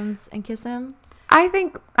hormones and kiss him. I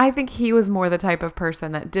think he was more the type of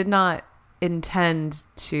person that did not intend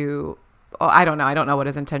to. Oh, I don't know. I don't know what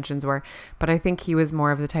his intentions were, but I think he was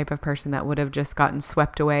more of the type of person that would have just gotten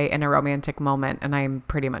swept away in a romantic moment. And I'm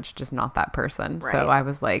pretty much just not that person. Right. So I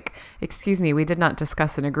was like, excuse me, we did not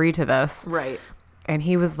discuss and agree to this. Right. And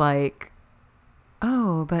he was like,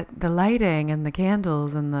 oh, but the lighting and the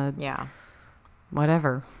candles and the Yeah.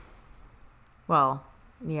 whatever. Well,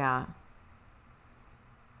 yeah.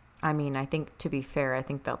 I mean, I think to be fair, I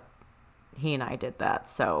think that he and I did that.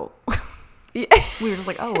 So we were just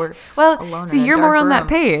like, oh, we're alone. So in a you're more dark on that room.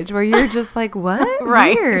 page where you're just like, what?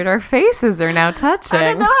 Right. Weird. Our faces are now touching.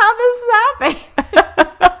 I don't know how this is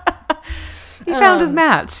happening. He found his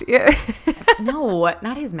match. Yeah. No,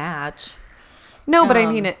 not his match. No, but I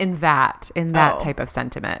mean in that Oh. type of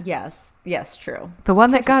sentiment. Yes, true. The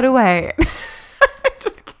one that got away.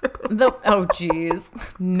 Just kidding. Oh, jeez.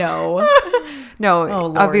 No. No, Oh,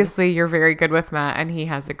 Lord. obviously you're very good with Matt, and he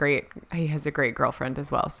has a great girlfriend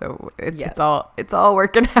as well. So Yes. it's all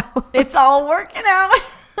working out. It's all working out.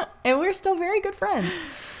 And we're still very good friends.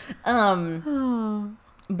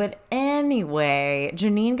 But anyway,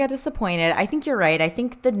 Janine got disappointed. I think you're right. I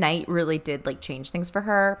think the night really did like change things for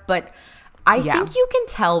her. But I think you can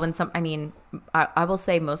tell when I will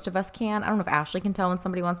say most of us can. I don't know if Ashley can tell when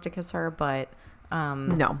somebody wants to kiss her, but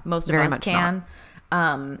No, most of very us much can.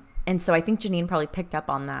 And so I think Janine probably picked up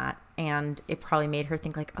on that, and it probably made her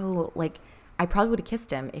think like, oh, like I probably would have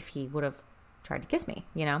kissed him if he would have tried to kiss me,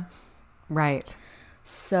 you know? Right.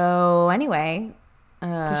 So anyway,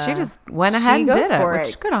 So she just went ahead and goes did for it,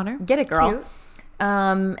 which good on her. Get it, girl. Cute.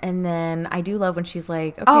 And then I do love when she's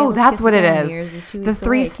like, okay, Oh, let's that's kiss what it again. is. Yours is 2 The weeks 3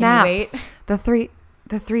 away. Can you snaps. wait?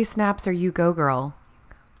 The three snaps are you go girl.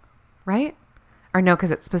 Right? Or no,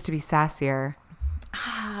 because it's supposed to be sassier.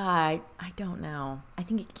 I don't know. I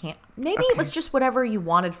think it can't. Maybe it Okay. was just whatever you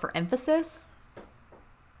wanted for emphasis.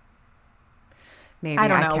 Maybe I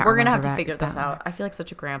don't know. can't We're gonna have remember to that- figure this that out. I feel like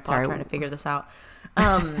such a grandpa Sorry. trying to figure this out.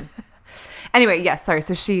 Anyway, yes, sorry.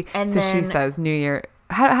 So she And she then- says New Year.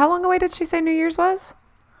 How long away did she say New Year's was?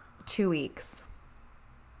 2 weeks.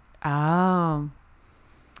 Oh.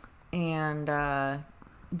 And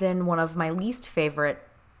then one of my least favorite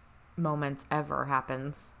moments ever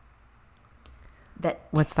happens. that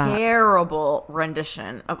What's that? terrible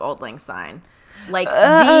rendition of Auld Lang Syne. Like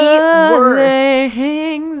the worst.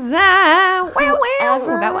 Whoever,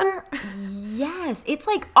 that one? Yes, it's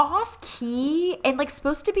like off key and like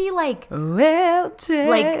supposed to be like grunge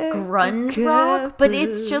rock, but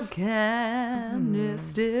it's just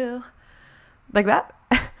still like that.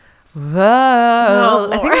 Whoa!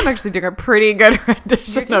 I think I'm actually doing a pretty good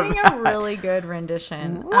rendition. You're doing of that. a really good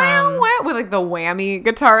rendition. With like the whammy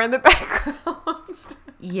guitar in the background.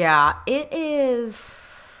 Yeah, it is.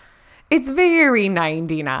 It's very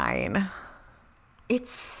 99.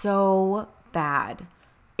 It's so bad.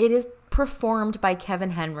 It is performed by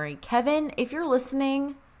Kevin Henry. Kevin, if you're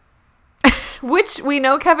listening, which we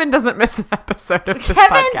know Kevin doesn't miss an episode of this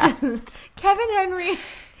podcast. Kevin Henry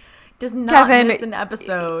does not miss an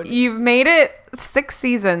episode. You've made it 6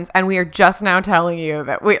 seasons, and we are just now telling you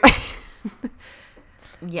that we.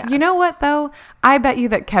 Yes. You know what, though? I bet you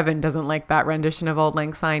that Kevin doesn't like that rendition of Auld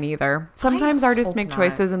Lang Syne either. Sometimes artists make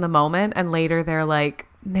choices in the moment, and later they're like,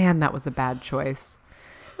 man, that was a bad choice.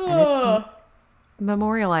 And it's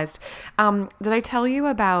memorialized. Did I tell you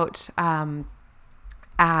about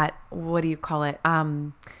at, what do you call it?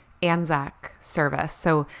 Anzac service.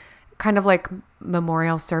 So kind of like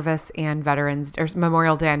Memorial Service and Veterans, or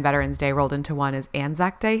Memorial Day and Veterans Day rolled into one is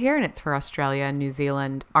Anzac Day here, and it's for Australia and New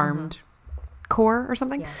Zealand armed corps or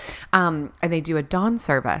something. Yeah. And they do a dawn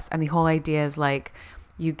service, and the whole idea is like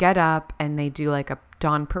you get up and they do like a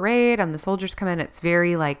dawn parade and the soldiers come in. It's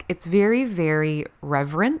very very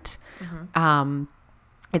reverent.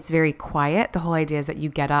 It's very quiet. The whole idea is that you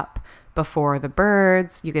get up before the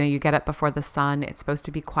birds, you get up before the sun. It's supposed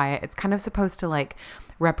to be quiet. It's kind of supposed to like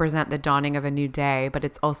represent the dawning of a new day, but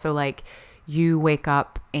it's also like you wake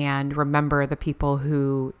up and remember the people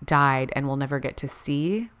who died and will never get to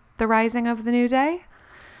see the rising of the new day.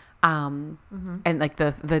 And like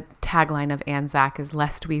the tagline of Anzac is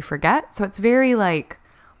 "Lest we forget." So it's very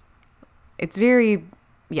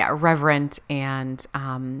reverent and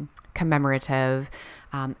commemorative.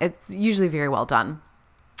 It's usually very well done.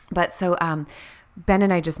 But so Ben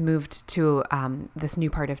and I just moved to this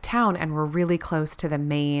new part of town, and we're really close to the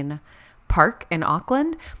main park in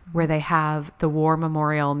Auckland where they have the War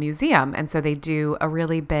Memorial Museum. And so they do a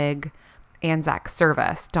really big Anzac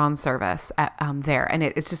service, dawn service at, there. And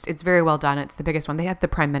it's very well done. It's the biggest one. They had the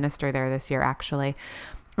Prime Minister there this year, actually.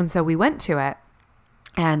 And so we went to it,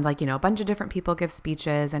 and a bunch of different people give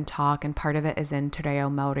speeches and talk. And part of it is in Te Reo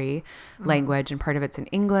Maori language, and part of it's in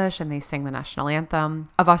English. And they sing the national anthem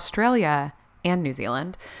of Australia and New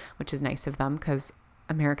Zealand, which is nice of them because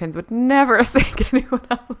Americans would never sing anyone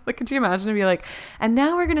else. Like, could you imagine to be like, and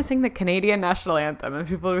now we're going to sing the Canadian national anthem, and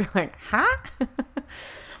people would be like, huh?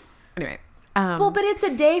 Anyway. Well, but it's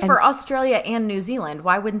a day for Australia and New Zealand.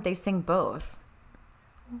 Why wouldn't they sing both?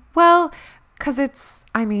 Well, because they're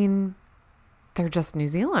just New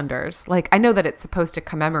Zealanders. Like, I know that it's supposed to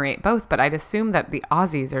commemorate both, but I'd assume that the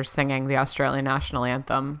Aussies are singing the Australian national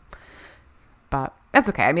anthem. But that's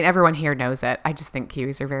okay. I mean, everyone here knows it. I just think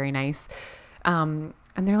Kiwis are very nice. And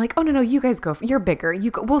they're like, oh, no, you guys go. You're bigger.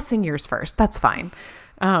 We'll sing yours first. That's fine.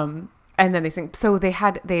 And then they sing. So they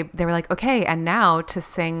were like, okay, and now to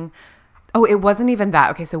sing. Oh, it wasn't even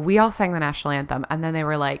that. Okay, so we all sang the national anthem, and then they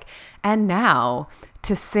were like, and now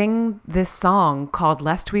to sing this song called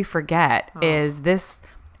Lest We Forget is this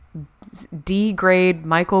D-grade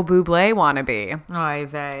Michael Bublé wannabe. Oy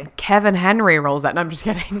vey. Kevin Henry rolls that. No, I'm just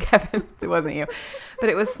kidding. Kevin, it wasn't you. But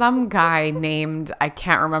it was some guy named, I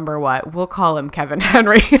can't remember what. We'll call him Kevin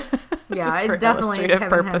Henry. Yeah, it's definitely Kevin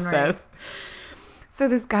purposes. Henry. So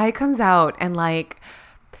this guy comes out, and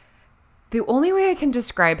the only way I can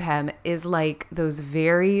describe him is like those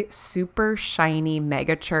very super shiny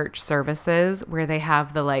mega church services where they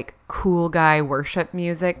have the cool guy worship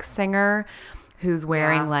music singer who's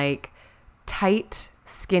wearing tight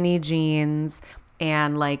skinny jeans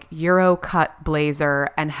and Euro cut blazer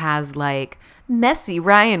and has messy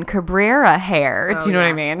Ryan Cabrera hair. Do you know what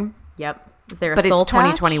I mean? Yep. Is there a but soul it's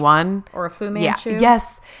 2021 or a Fu Manchu? Yeah.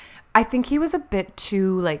 Yes. I think he was a bit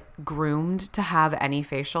too groomed to have any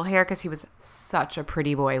facial hair because he was such a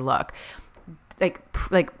pretty boy look. Like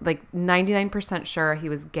 99% sure he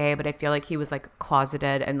was gay, but I feel like he was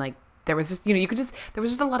closeted, and there was just there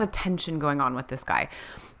was just a lot of tension going on with this guy.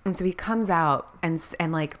 And so he comes out and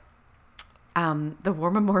the War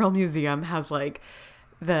Memorial Museum has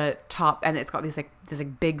the top, and it's got this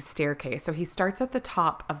big staircase. So he starts at the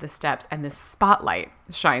top of the steps, and this spotlight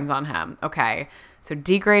shines on him. Okay, so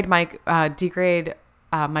D-grade Michael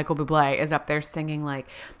Bublé is up there singing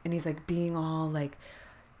and he's being all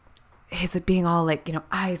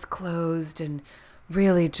eyes closed and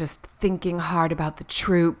really just thinking hard about the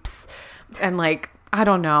troops. And like, I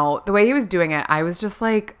don't know, the way he was doing it, I was just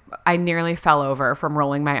like, I nearly fell over from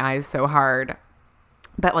rolling my eyes so hard.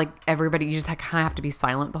 But like everybody, you just kind of have to be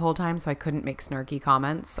silent the whole time. So I couldn't make snarky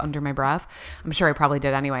comments under my breath. I'm sure I probably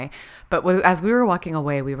did anyway. But as we were walking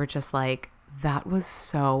away, we were just like, that was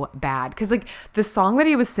so bad. Because like the song that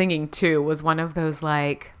he was singing too was one of those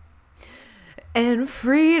like, and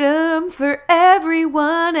freedom for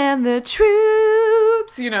everyone and the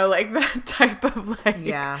troops, you know, like that type of like.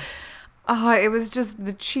 Yeah. Oh, it was just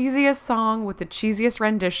the cheesiest song with the cheesiest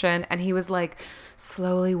rendition. And he was like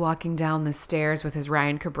slowly walking down the stairs with his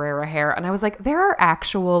Ryan Cabrera hair. And I was like, there are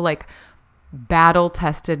actual like battle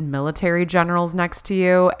tested military generals next to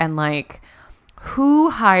you. And like,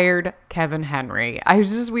 who hired Kevin Henry?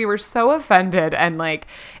 We were so offended. And like,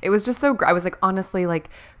 it was just so, I was like, honestly, like,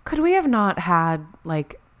 could we have not had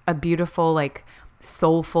like a beautiful, like,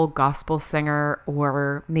 soulful gospel singer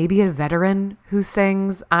or maybe a veteran who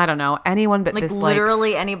sings? I don't know, anyone but Like this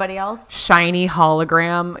literally anybody else? shiny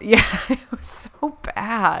hologram. Yeah, it was so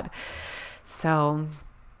bad. So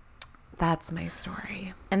that's my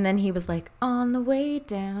story. And then he was like, on the way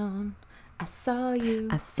down, I saw you.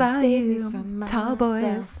 I saw saved me you, from tall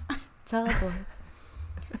myself." boys. Tall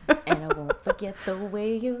boys. And I won't forget the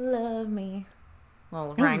way you love me.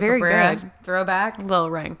 Well, That was very good. Throwback.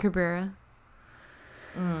 Little Ryan Cabrera.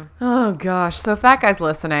 Oh gosh. So if that guy's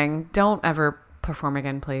listening, don't ever perform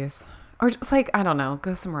again, please. Or just like, I don't know,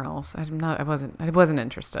 go somewhere else. I wasn't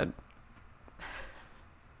interested.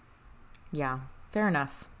 Yeah, fair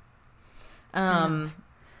enough. But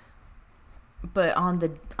on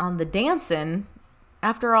the dancing,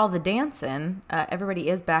 after all the dancing, everybody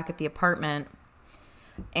is back at the apartment,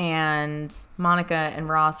 and Monica and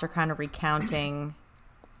Ross are kind of recounting.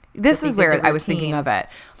 This is where I was thinking routine. of it.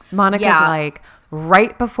 Monica's Yeah. like,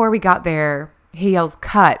 right before we got there, he yells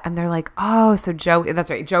cut, and they're like, oh, so Joey, that's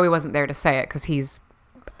right, Joey wasn't there to say it because he's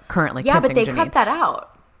currently Yeah, kissing but they Janine. cut that out.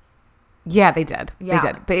 Yeah, they did. Yeah.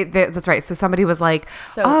 They did. But that's right. So somebody was like,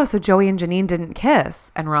 so Joey and Janine didn't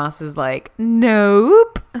kiss. And Ross is like,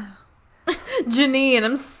 nope. Janine,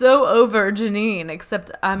 I'm so over Janine,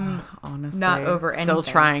 except I'm Honestly, not over anything. Still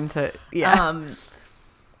trying to, yeah.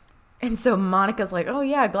 And so Monica's like, oh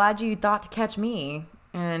yeah, glad you thought to catch me.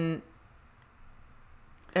 And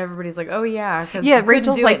everybody's like, oh yeah. Yeah,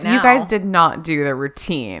 Rachel's like, you guys did not do the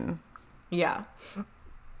routine. Yeah.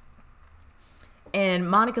 And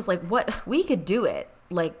Monica's like, what? We could do it.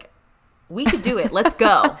 Like, we could do it. Let's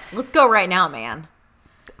go. Let's go right now, man.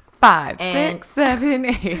 5, And- 6, 7,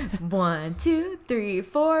 8. 1, 2, 3,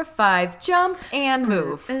 4, 5. Jump and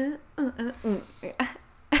move.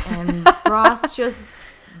 And Ross just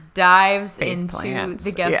dives Face into plants.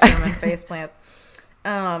 the guest Yeah. room and face plant.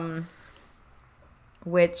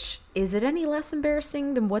 Which, is it any less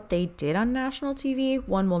embarrassing than what they did on national TV?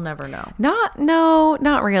 One will never know. Not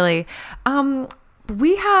really.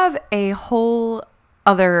 We have a whole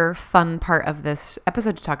other fun part of this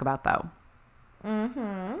episode to talk about, though.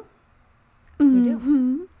 We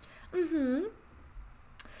do.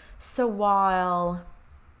 So while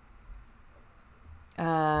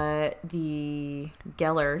the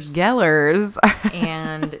Gellers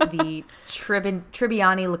and the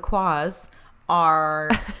Tribbiani Lacroix are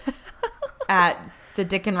at the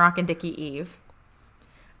Dick and Rock and Dickie Eve,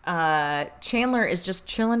 Chandler is just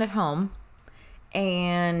chilling at home,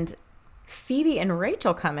 and Phoebe and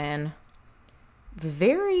Rachel come in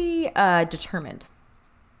very determined.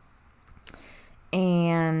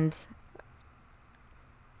 And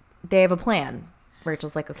they have a plan.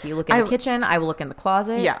 Rachel's like, okay, you look in the kitchen, I will look in the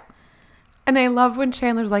closet. Yeah. And I love when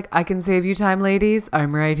Chandler's like, I can save you time, ladies.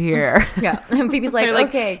 I'm right here. Yeah. And Phoebe's like, They're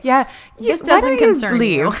okay. Yeah. This why doesn't don't concern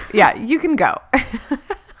you. leave? Yeah, you can go.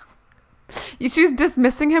 She's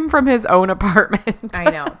dismissing him from his own apartment. I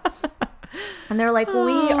know. And they're like, well,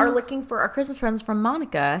 we are looking for our Christmas presents from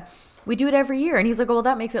Monica. We do it every year. And he's like, well,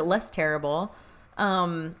 that makes it less terrible.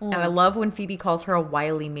 And I love when Phoebe calls her a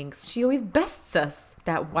wily minx. She always bests us,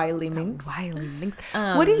 that wily minx. Wily minx.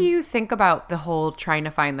 What do you think about the whole trying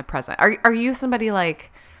to find the present? Are you somebody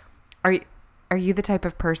like, are you the type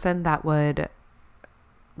of person that would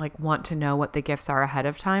like want to know what the gifts are ahead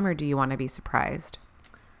of time, or do you want to be surprised?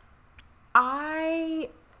 I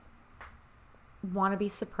want to be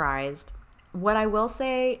surprised. What I will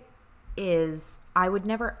say is I would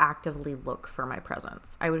never actively look for my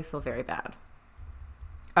presents. I would feel very bad.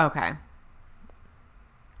 Okay.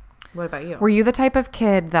 What about you? Were you the type of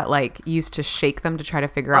kid that like used to shake them to try to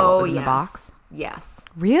figure out what was in the box? Yes.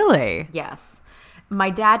 Really? Yes. My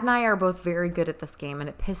dad and I are both very good at this game, and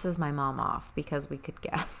it pisses my mom off because we could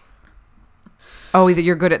guess. Oh,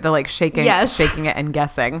 you're good at the like shaking Yes. shaking it and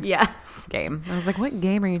guessing Yes. game. I was like, what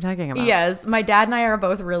game are you talking about? Yes. My dad and I are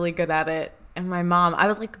both really good at it. And my mom, I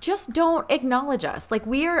was like, just don't acknowledge us. Like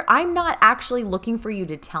I'm not actually looking for you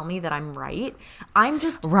to tell me that I'm right. I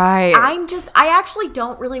actually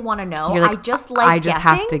don't really want to know. You're like, I just guessing.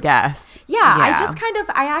 Have to guess. Yeah,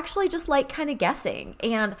 I actually just like kind of guessing.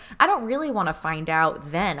 And I don't really want to find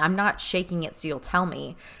out then. I'm not shaking it so you'll tell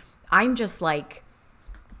me. I'm just like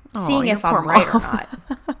seeing if I'm right or not.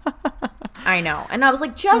 I know. And I was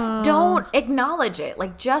like, just don't acknowledge it.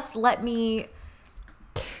 Like, just let me.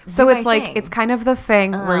 So it's like, it's kind of the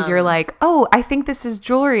thing where you're like, oh, I think this is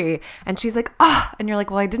jewelry. And she's like, oh, and you're like,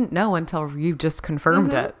 well, I didn't know until you just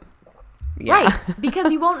confirmed it. Yeah. Right.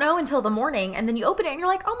 Because you won't know until the morning. And then you open it and you're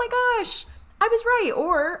like, oh my gosh, I was right.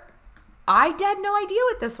 Or I had no idea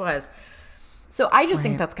what this was. So I just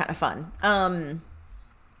think that's kind of fun.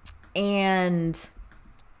 And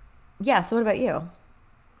yeah. So what about you?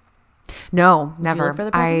 No, never. Did you look for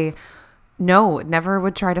the presents? No, never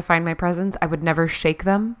would try to find my presents. I would never shake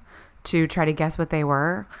them to try to guess what they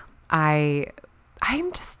were.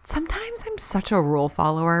 Sometimes I'm such a rule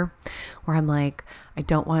follower where I'm like, I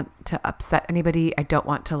don't want to upset anybody. I don't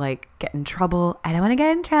want to like get in trouble. I don't want to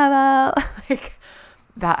get in trouble. Like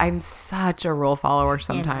that. I'm such a rule follower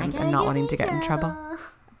sometimes and not wanting to get in trouble.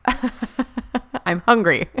 I'm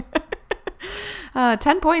hungry.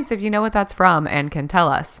 10 points if you know what that's from and can tell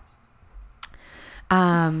us.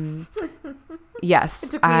 Yes, it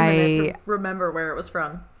took me a minute to remember where it was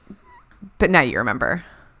from. But now you remember.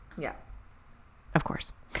 Yeah. Of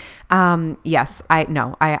course. Yes, I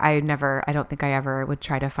don't think I ever would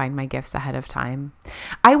try to find my gifts ahead of time.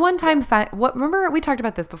 I one time remember we talked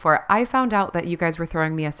about this before. I found out that you guys were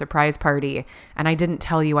throwing me a surprise party and I didn't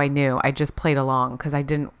tell you I knew. I just played along because I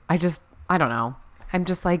don't know. I'm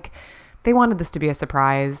just like, they wanted this to be a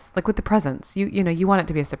surprise. Like with the presents, you want it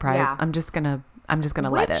to be a surprise. Yeah. I'm just gonna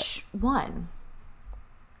let it. Which one?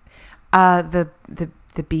 The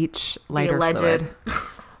beach lighter fluid.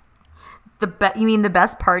 You mean the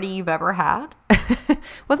best party you've ever had?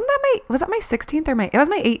 Was that my 16th or it was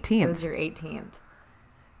my 18th? It was your 18th.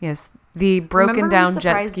 Yes. The broken down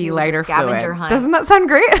jet ski lighter fluid. Hunt. Doesn't that sound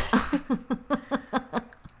great?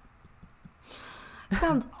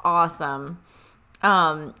 Sounds awesome.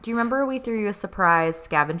 Do you remember we threw you a surprise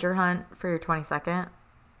scavenger hunt for your 22nd?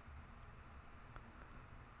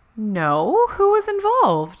 No. Who was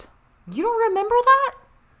involved? You don't remember that?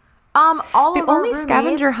 All the of our only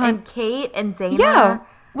scavenger hunt, and Kate and Zaina. Yeah.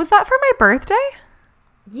 Was that for my birthday?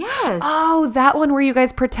 Yes. Oh, that one where you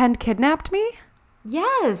guys pretend kidnapped me?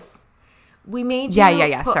 Yes. We made you.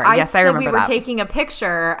 Yeah. Sorry. Yes, I remember that. We were taking a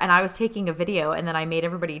picture and I was taking a video and then I made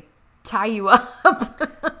everybody tie you up.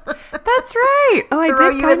 That's right. Oh, I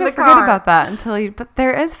did kind of forget about that but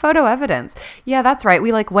there is photo evidence. Yeah, that's right.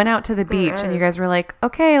 We like went out to the beach and you guys were like,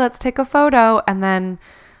 okay, let's take a photo. And then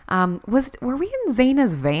were we in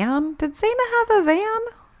Zaina's van? Did Zaina have a van?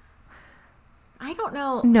 I don't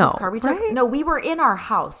know. No, car we took? Right? No, we were in our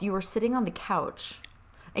house. You were sitting on the couch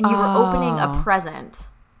and you were opening a present.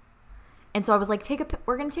 And so I was like,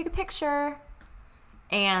 we're going to take a picture.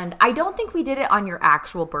 And I don't think we did it on your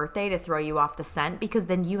actual birthday to throw you off the scent because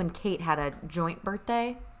then you and Kate had a joint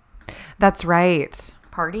birthday. That's right.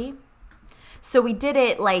 Party. So we did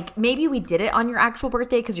it like, maybe we did it on your actual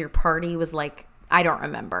birthday because your party was like, I don't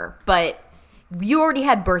remember. But you already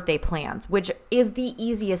had birthday plans, which is the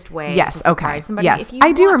easiest way to surprise somebody. Yes, if you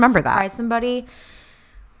I do remember that. Surprise somebody.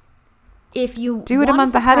 If you do it a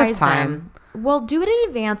month ahead of time. Well, do it in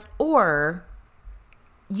advance or...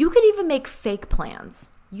 You could even make fake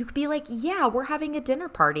plans. You could be like, yeah, we're having a dinner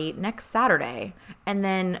party next Saturday. And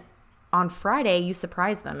then on Friday, you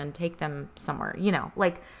surprise them and take them somewhere.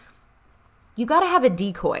 Like you got to have a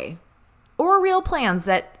decoy or real plans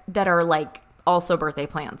that are like also birthday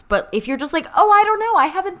plans. But if you're just like, oh, I don't know, I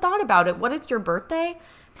haven't thought about it. What is your birthday?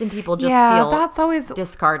 Then people just feel that's always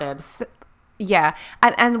discarded. Yeah.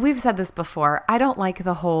 And we've said this before. I don't like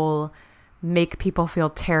the whole... make people feel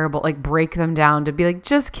terrible, like break them down to be like,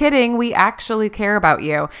 just kidding, we actually care about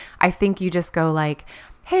you. I think you just go like,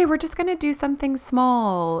 hey, we're just going to do something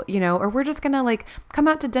small, or we're just going to like come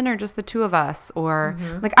out to dinner, just the two of us. Or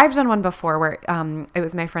like I've done one before where it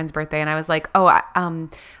was my friend's birthday and I was like,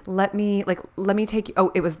 let me take you.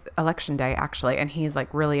 Oh, it was election day actually. And he's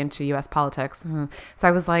like really into US politics. So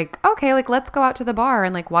I was like, okay, like let's go out to the bar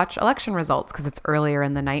and like watch election results because it's earlier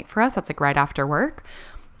in the night for us. That's like right after work.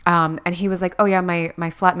 And he was like, oh yeah, my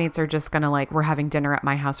flatmates are just gonna like, we're having dinner at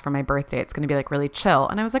my house for my birthday. It's gonna be like really chill.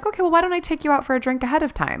 And I was like, okay, well, why don't I take you out for a drink ahead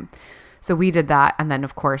of time? So we did that. And then,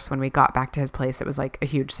 of course, when we got back to his place, it was like a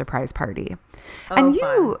huge surprise party. Oh, and you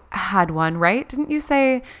fun. had one, right? Didn't you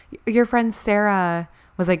say your friend Sarah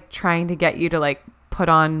was like trying to get you to like put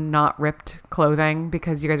on not ripped clothing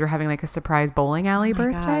because you guys were having like a surprise bowling alley Oh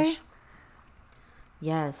my birthday? gosh.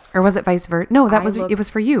 Yes. Or was it vice versa? No, I it was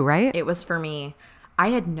for you, right? It was for me. I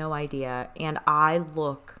had no idea, and I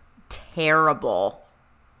look terrible.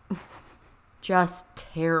 Just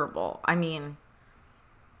terrible. I mean,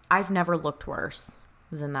 I've never looked worse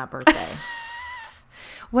than that birthday.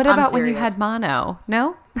 What I'm about when you serious. had mono?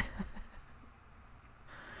 No?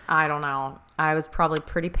 I don't know. I was probably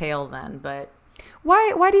pretty pale then, but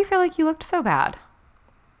Why do you feel like you looked so bad?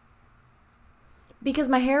 because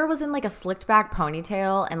my hair was in like a slicked back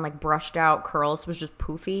ponytail and like brushed out curls was just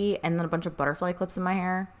poofy, and then a bunch of butterfly clips in my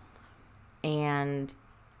hair. And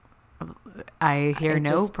I hear It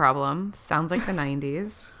no just- problem. Sounds like the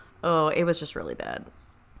 90s. oh, it was just really bad.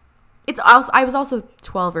 I was also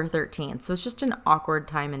 12 or 13, so it's just an awkward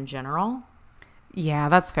time in general. Yeah,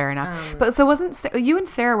 that's fair enough. But so you and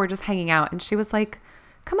Sarah were just hanging out and she was like,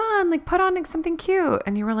 come on, like put on like, something cute.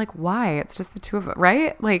 And you were like, why? It's just the two of us,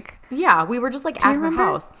 right? Like, Yeah, we were just like Do you at her remember?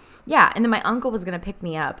 house. Yeah, and then my uncle was going to pick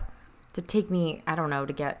me up to take me, I don't know,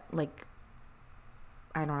 to get like,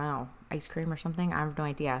 I don't know, ice cream or something. I have no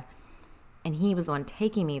idea. And he was the one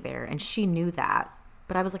taking me there, and she knew that.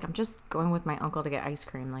 But I was like, I'm just going with my uncle to get ice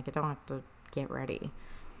cream. Like, I don't have to get ready.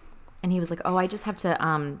 And he was like, oh, I just have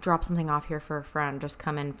to drop something off here for a friend. Just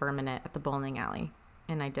come in for a minute at the bowling alley.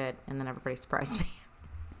 And I did. And then everybody surprised me.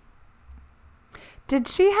 did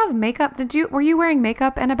she have makeup? Were you wearing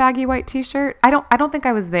makeup and a baggy white t-shirt? I don't think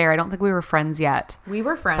I was there. I don't think we were friends yet. We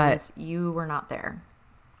were friends. You were not there.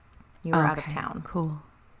 You were out of Okay, town. Cool.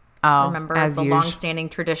 Oh, Remember as the usual. long-standing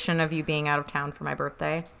tradition of you being out of town for my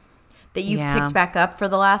birthday that you've Yeah. picked back up for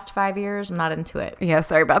the last 5 years? I'm not into it. Yeah,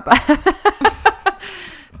 sorry about that.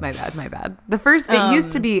 My bad. The first it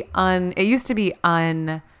used to be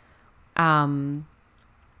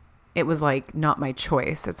it was like not my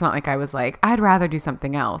choice. It's not like I was like I'd rather do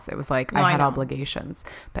something else. It was like No, I I had know. obligations.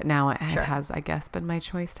 But now it Sure. has, I guess, been my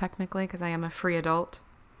choice technically because I am a free adult.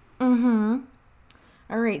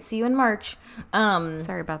 All right, see you in March.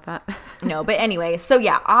 Sorry about that. No, but anyway, so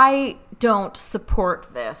yeah, I don't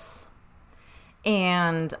support this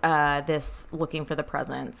and this looking for the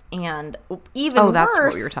presents. And even Oh, that's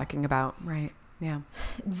worse, what we were talking about. Right. Yeah.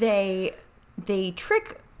 they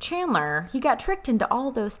trick Chandler. He got tricked into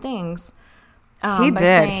all those things. He by did.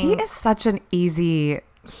 saying- He is such an easy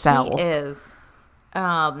sell. He is.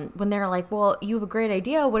 When they're like, well, you have a great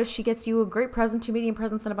idea. What if she gets you a great present, 2 medium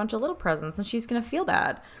presents, and a bunch of little presents, and she's going to feel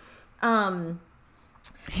bad?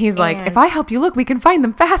 He's like, and- if I help you look, we can find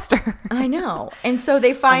them faster. I know. And so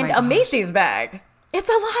they find my a gosh. Macy's bag. It's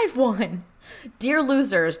a live one. Dear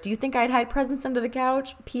losers, do you think I'd hide presents under the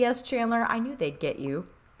couch? P.S. Chandler, I knew they'd get you.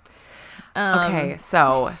 Okay,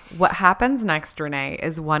 so what happens next, Renee,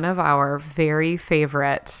 is one of our very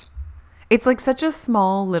favorite. It's like such a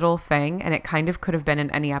small little thing, and it kind of could have been in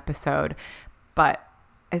any episode. But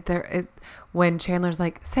when Chandler's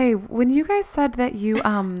like, say, when you guys said that you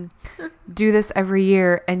do this every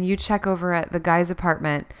year and you check over at the guy's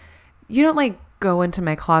apartment, you don't like go into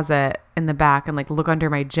my closet in the back and like look under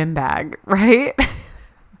my gym bag, right?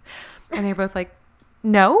 And they're both like,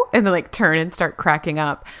 no. And they like turn and start cracking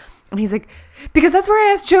up. And he's like, because that's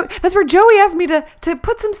where that's where Joey asked me to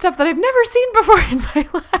put some stuff that I've never seen before in my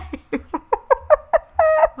life.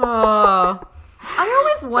 Oh,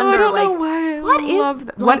 I always wonder, I don't like, know why I what is love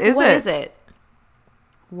that. like, What is what it? is it?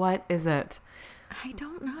 What is it? I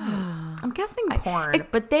don't know. I'm guessing porn,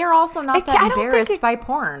 but they're also not I that don't think embarrassed by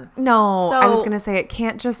porn. No, I was So- gonna say it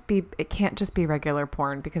can't just be regular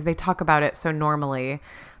porn because they talk about it so normally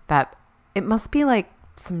that it must be like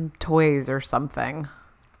some toys or something.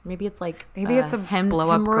 Maybe it's like Maybe it's a blow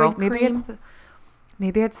up girl. hemorrhoid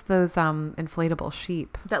Maybe it's those inflatable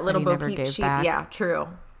sheep that little he Bo never Peep gave sheep. back. Yeah, true.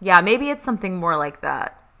 Yeah, maybe it's something more like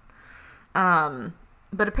that.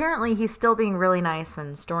 But apparently he's still being really nice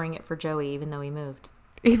and storing it for Joey, even though he moved.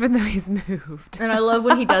 Even though he's moved. And I love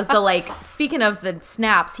when he does the like. Speaking of the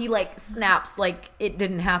snaps, he like snaps like it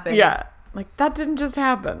didn't happen. Yeah, like that didn't just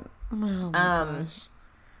happen. Oh my gosh.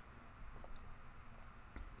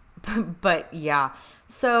 But yeah,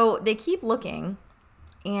 so they keep looking,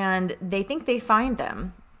 and they think they find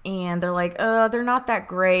them, and they're like, they're not that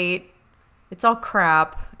great. It's all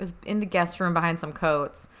crap. It was in the guest room behind some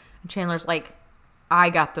coats. And Chandler's like, I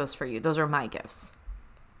got those for you. Those are my gifts.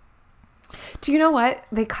 Do you know what?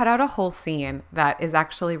 They cut out a whole scene that is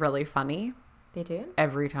actually really funny They did?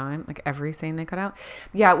 every time. Like every scene they cut out.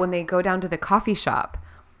 Yeah, when they go down to the coffee shop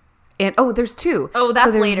And there's two. Oh,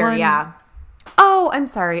 that's there's later. one- Yeah. Oh, I'm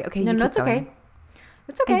sorry. Okay, No, you no, keep it's going. okay.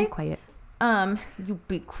 It's okay. Be quiet. You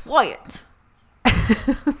be quiet.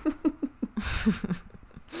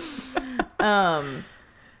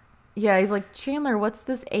 Yeah, he's like, Chandler, what's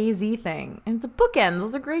this AZ thing? And it's a bookends.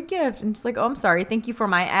 It's a great gift. And she's like, oh, I'm sorry. Thank you for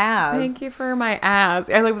my ass. Thank you for my ass.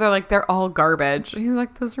 I like they're like they're all garbage. He's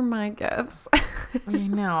like, those are my gifts. I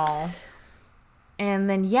know. And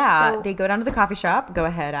then So- they go down to the coffee shop. Go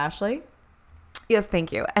ahead, Ashley. Yes,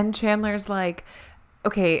 thank you. And Chandler's like,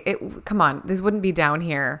 okay, come on, this wouldn't be down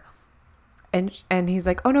here. And he's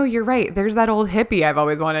like, oh no, you're right. There's that old hippie I've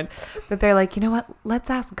always wanted. But they're like, you know what? Let's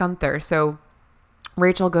ask Gunther. So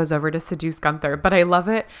Rachel goes over to seduce Gunther. But I love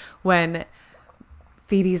it when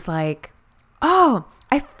Phoebe's like, oh,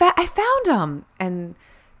 I found him. And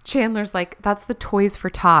Chandler's like, that's the Toys for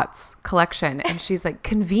Tots collection. And she's like,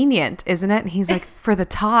 convenient, isn't it? And he's like, for the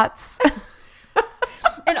tots.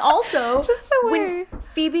 And also, Just the way. when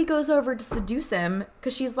Phoebe goes over to seduce him,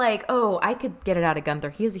 because she's like, oh, I could get it out of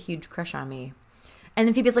Gunther. He has a huge crush on me. And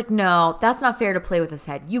then Phoebe's like, no, that's not fair to play with his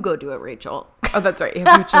head. You go do it, Rachel. Oh, that's right.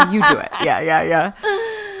 Yeah, Rachel, you do it. Yeah.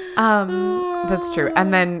 That's true.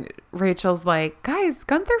 And then Rachel's like, guys,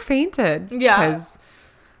 Gunther fainted. Yeah. Because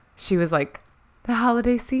she was like, the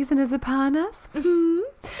holiday season is upon us.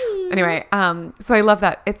 Anyway, so I love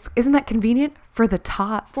that. Isn't that convenient for the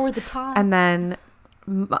tots? For the tots. And then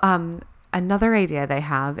another idea they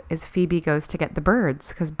have is Phoebe goes to get the birds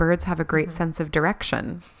because birds have a great sense of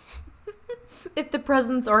direction. If the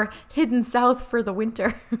presents are hidden south for the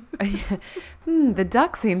winter. The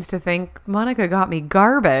duck seems to think Monica got me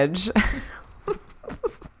garbage.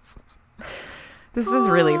 This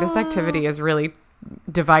activity is really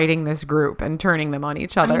dividing this group and turning them on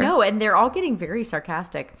each other. I know, and they're all getting very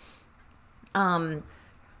sarcastic.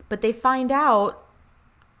 But they find out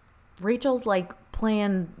Rachel's like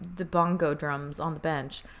playing the bongo drums on the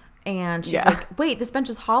bench. And she's like, wait, this bench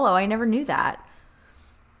is hollow. I never knew that.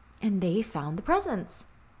 And they found the presents.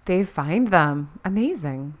 They find them.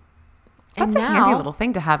 Amazing. And That's a handy now- little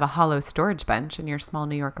thing to have a hollow storage bench in your small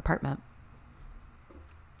New York apartment.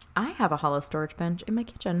 I have a hollow storage bench in my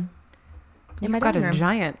kitchen. In You've my got dining a room.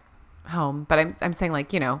 giant home, but I'm saying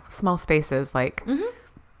like, small spaces, like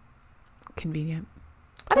convenient.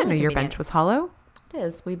 I didn't know your convenient. bench was hollow. It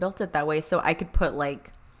is. We built it that way so I could put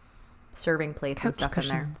like serving plates and stuff in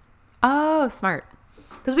there. Oh, smart.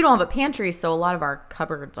 Because we don't have a pantry, so a lot of our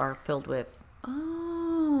cupboards are filled with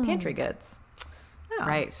Oh, pantry goods. Yeah.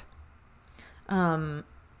 right.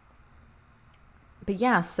 But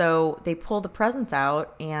yeah, so they pull the presents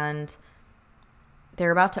out and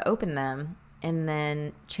they're about to open them. And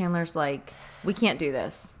then Chandler's like, we can't do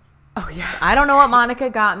this. Oh yeah. I don't know what Monica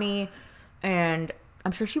got me. And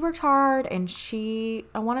I'm sure she worked hard and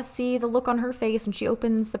I want to see the look on her face when she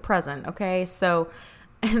opens the present. Okay. So,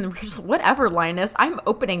 and we're just, whatever, Linus, I'm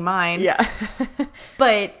opening mine. Yeah.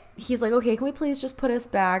 But he's like, okay, can we please just put us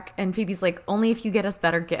back? And Phoebe's like, only if you get us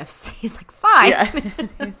better gifts. He's like, fine. Yeah.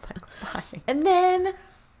 He's like, fine. And then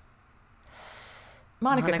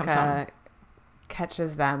Monica comes home.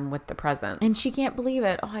 Catches them with the presents. And she can't believe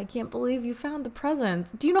it. Oh, I can't believe you found the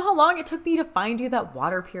presents. Do you know how long it took me to find you that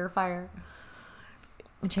water purifier?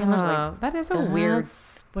 And Chandler's like, that is a weird.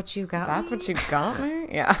 that's what you got That's me? what you got me?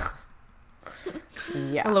 Yeah.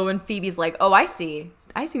 Yeah. Hello, and Phoebe's like, oh, I see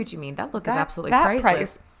what you mean. That look is absolutely that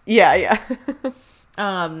priceless. price. Yeah.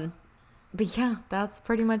 But yeah, that's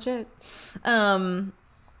pretty much it. But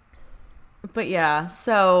yeah,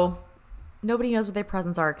 so nobody knows what their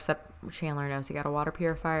presents are except Chandler knows he got a water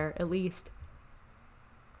purifier, at least.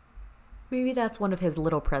 Maybe that's one of his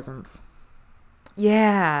little presents.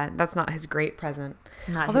 Yeah, that's not his great present.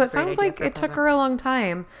 Not Although his it great sounds idea like for a it took present. her a long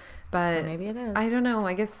time, but So maybe it is. I don't know.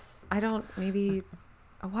 I guess maybe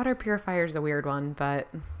a water purifier is a weird one, but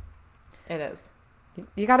It is.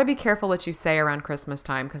 you got to be careful what you say around Christmas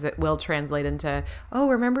time because it will translate into, oh,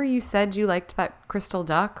 remember you said you liked that crystal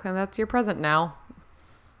duck and that's your present now.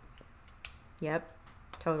 Yep,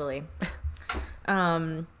 totally.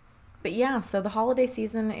 But yeah, so the holiday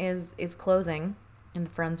season is closing in the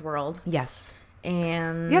Friends world. Yes.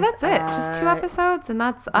 And Yeah, that's it. Just 2 episodes and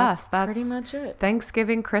that's us. That's pretty much it.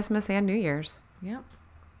 Thanksgiving, Christmas, and New Year's. Yep.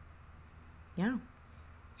 Yeah.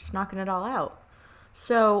 Just knocking it all out.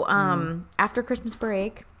 So, after Christmas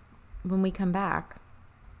break, when we come back,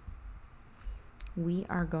 we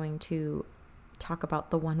are going to talk about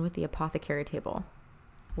the one with the apothecary table,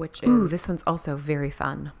 which is Ooh, this one's also very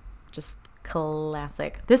fun. just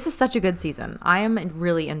classic. This is such a good season. I am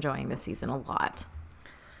really enjoying this season a lot.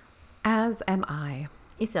 As am I.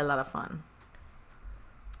 It's a lot of fun.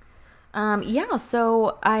 Yeah,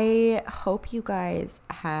 so I hope you guys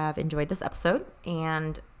have enjoyed this episode,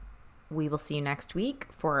 and we will see you next week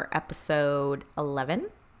for episode 11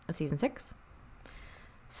 of season 6.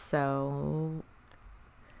 So,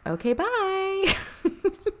 okay, bye.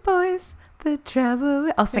 Boys, the trouble.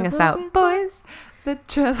 I'll sing us out. Boys, the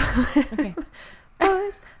trouble. Okay.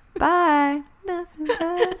 Boys, bye. Nothing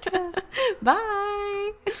but trouble.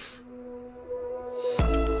 Bye.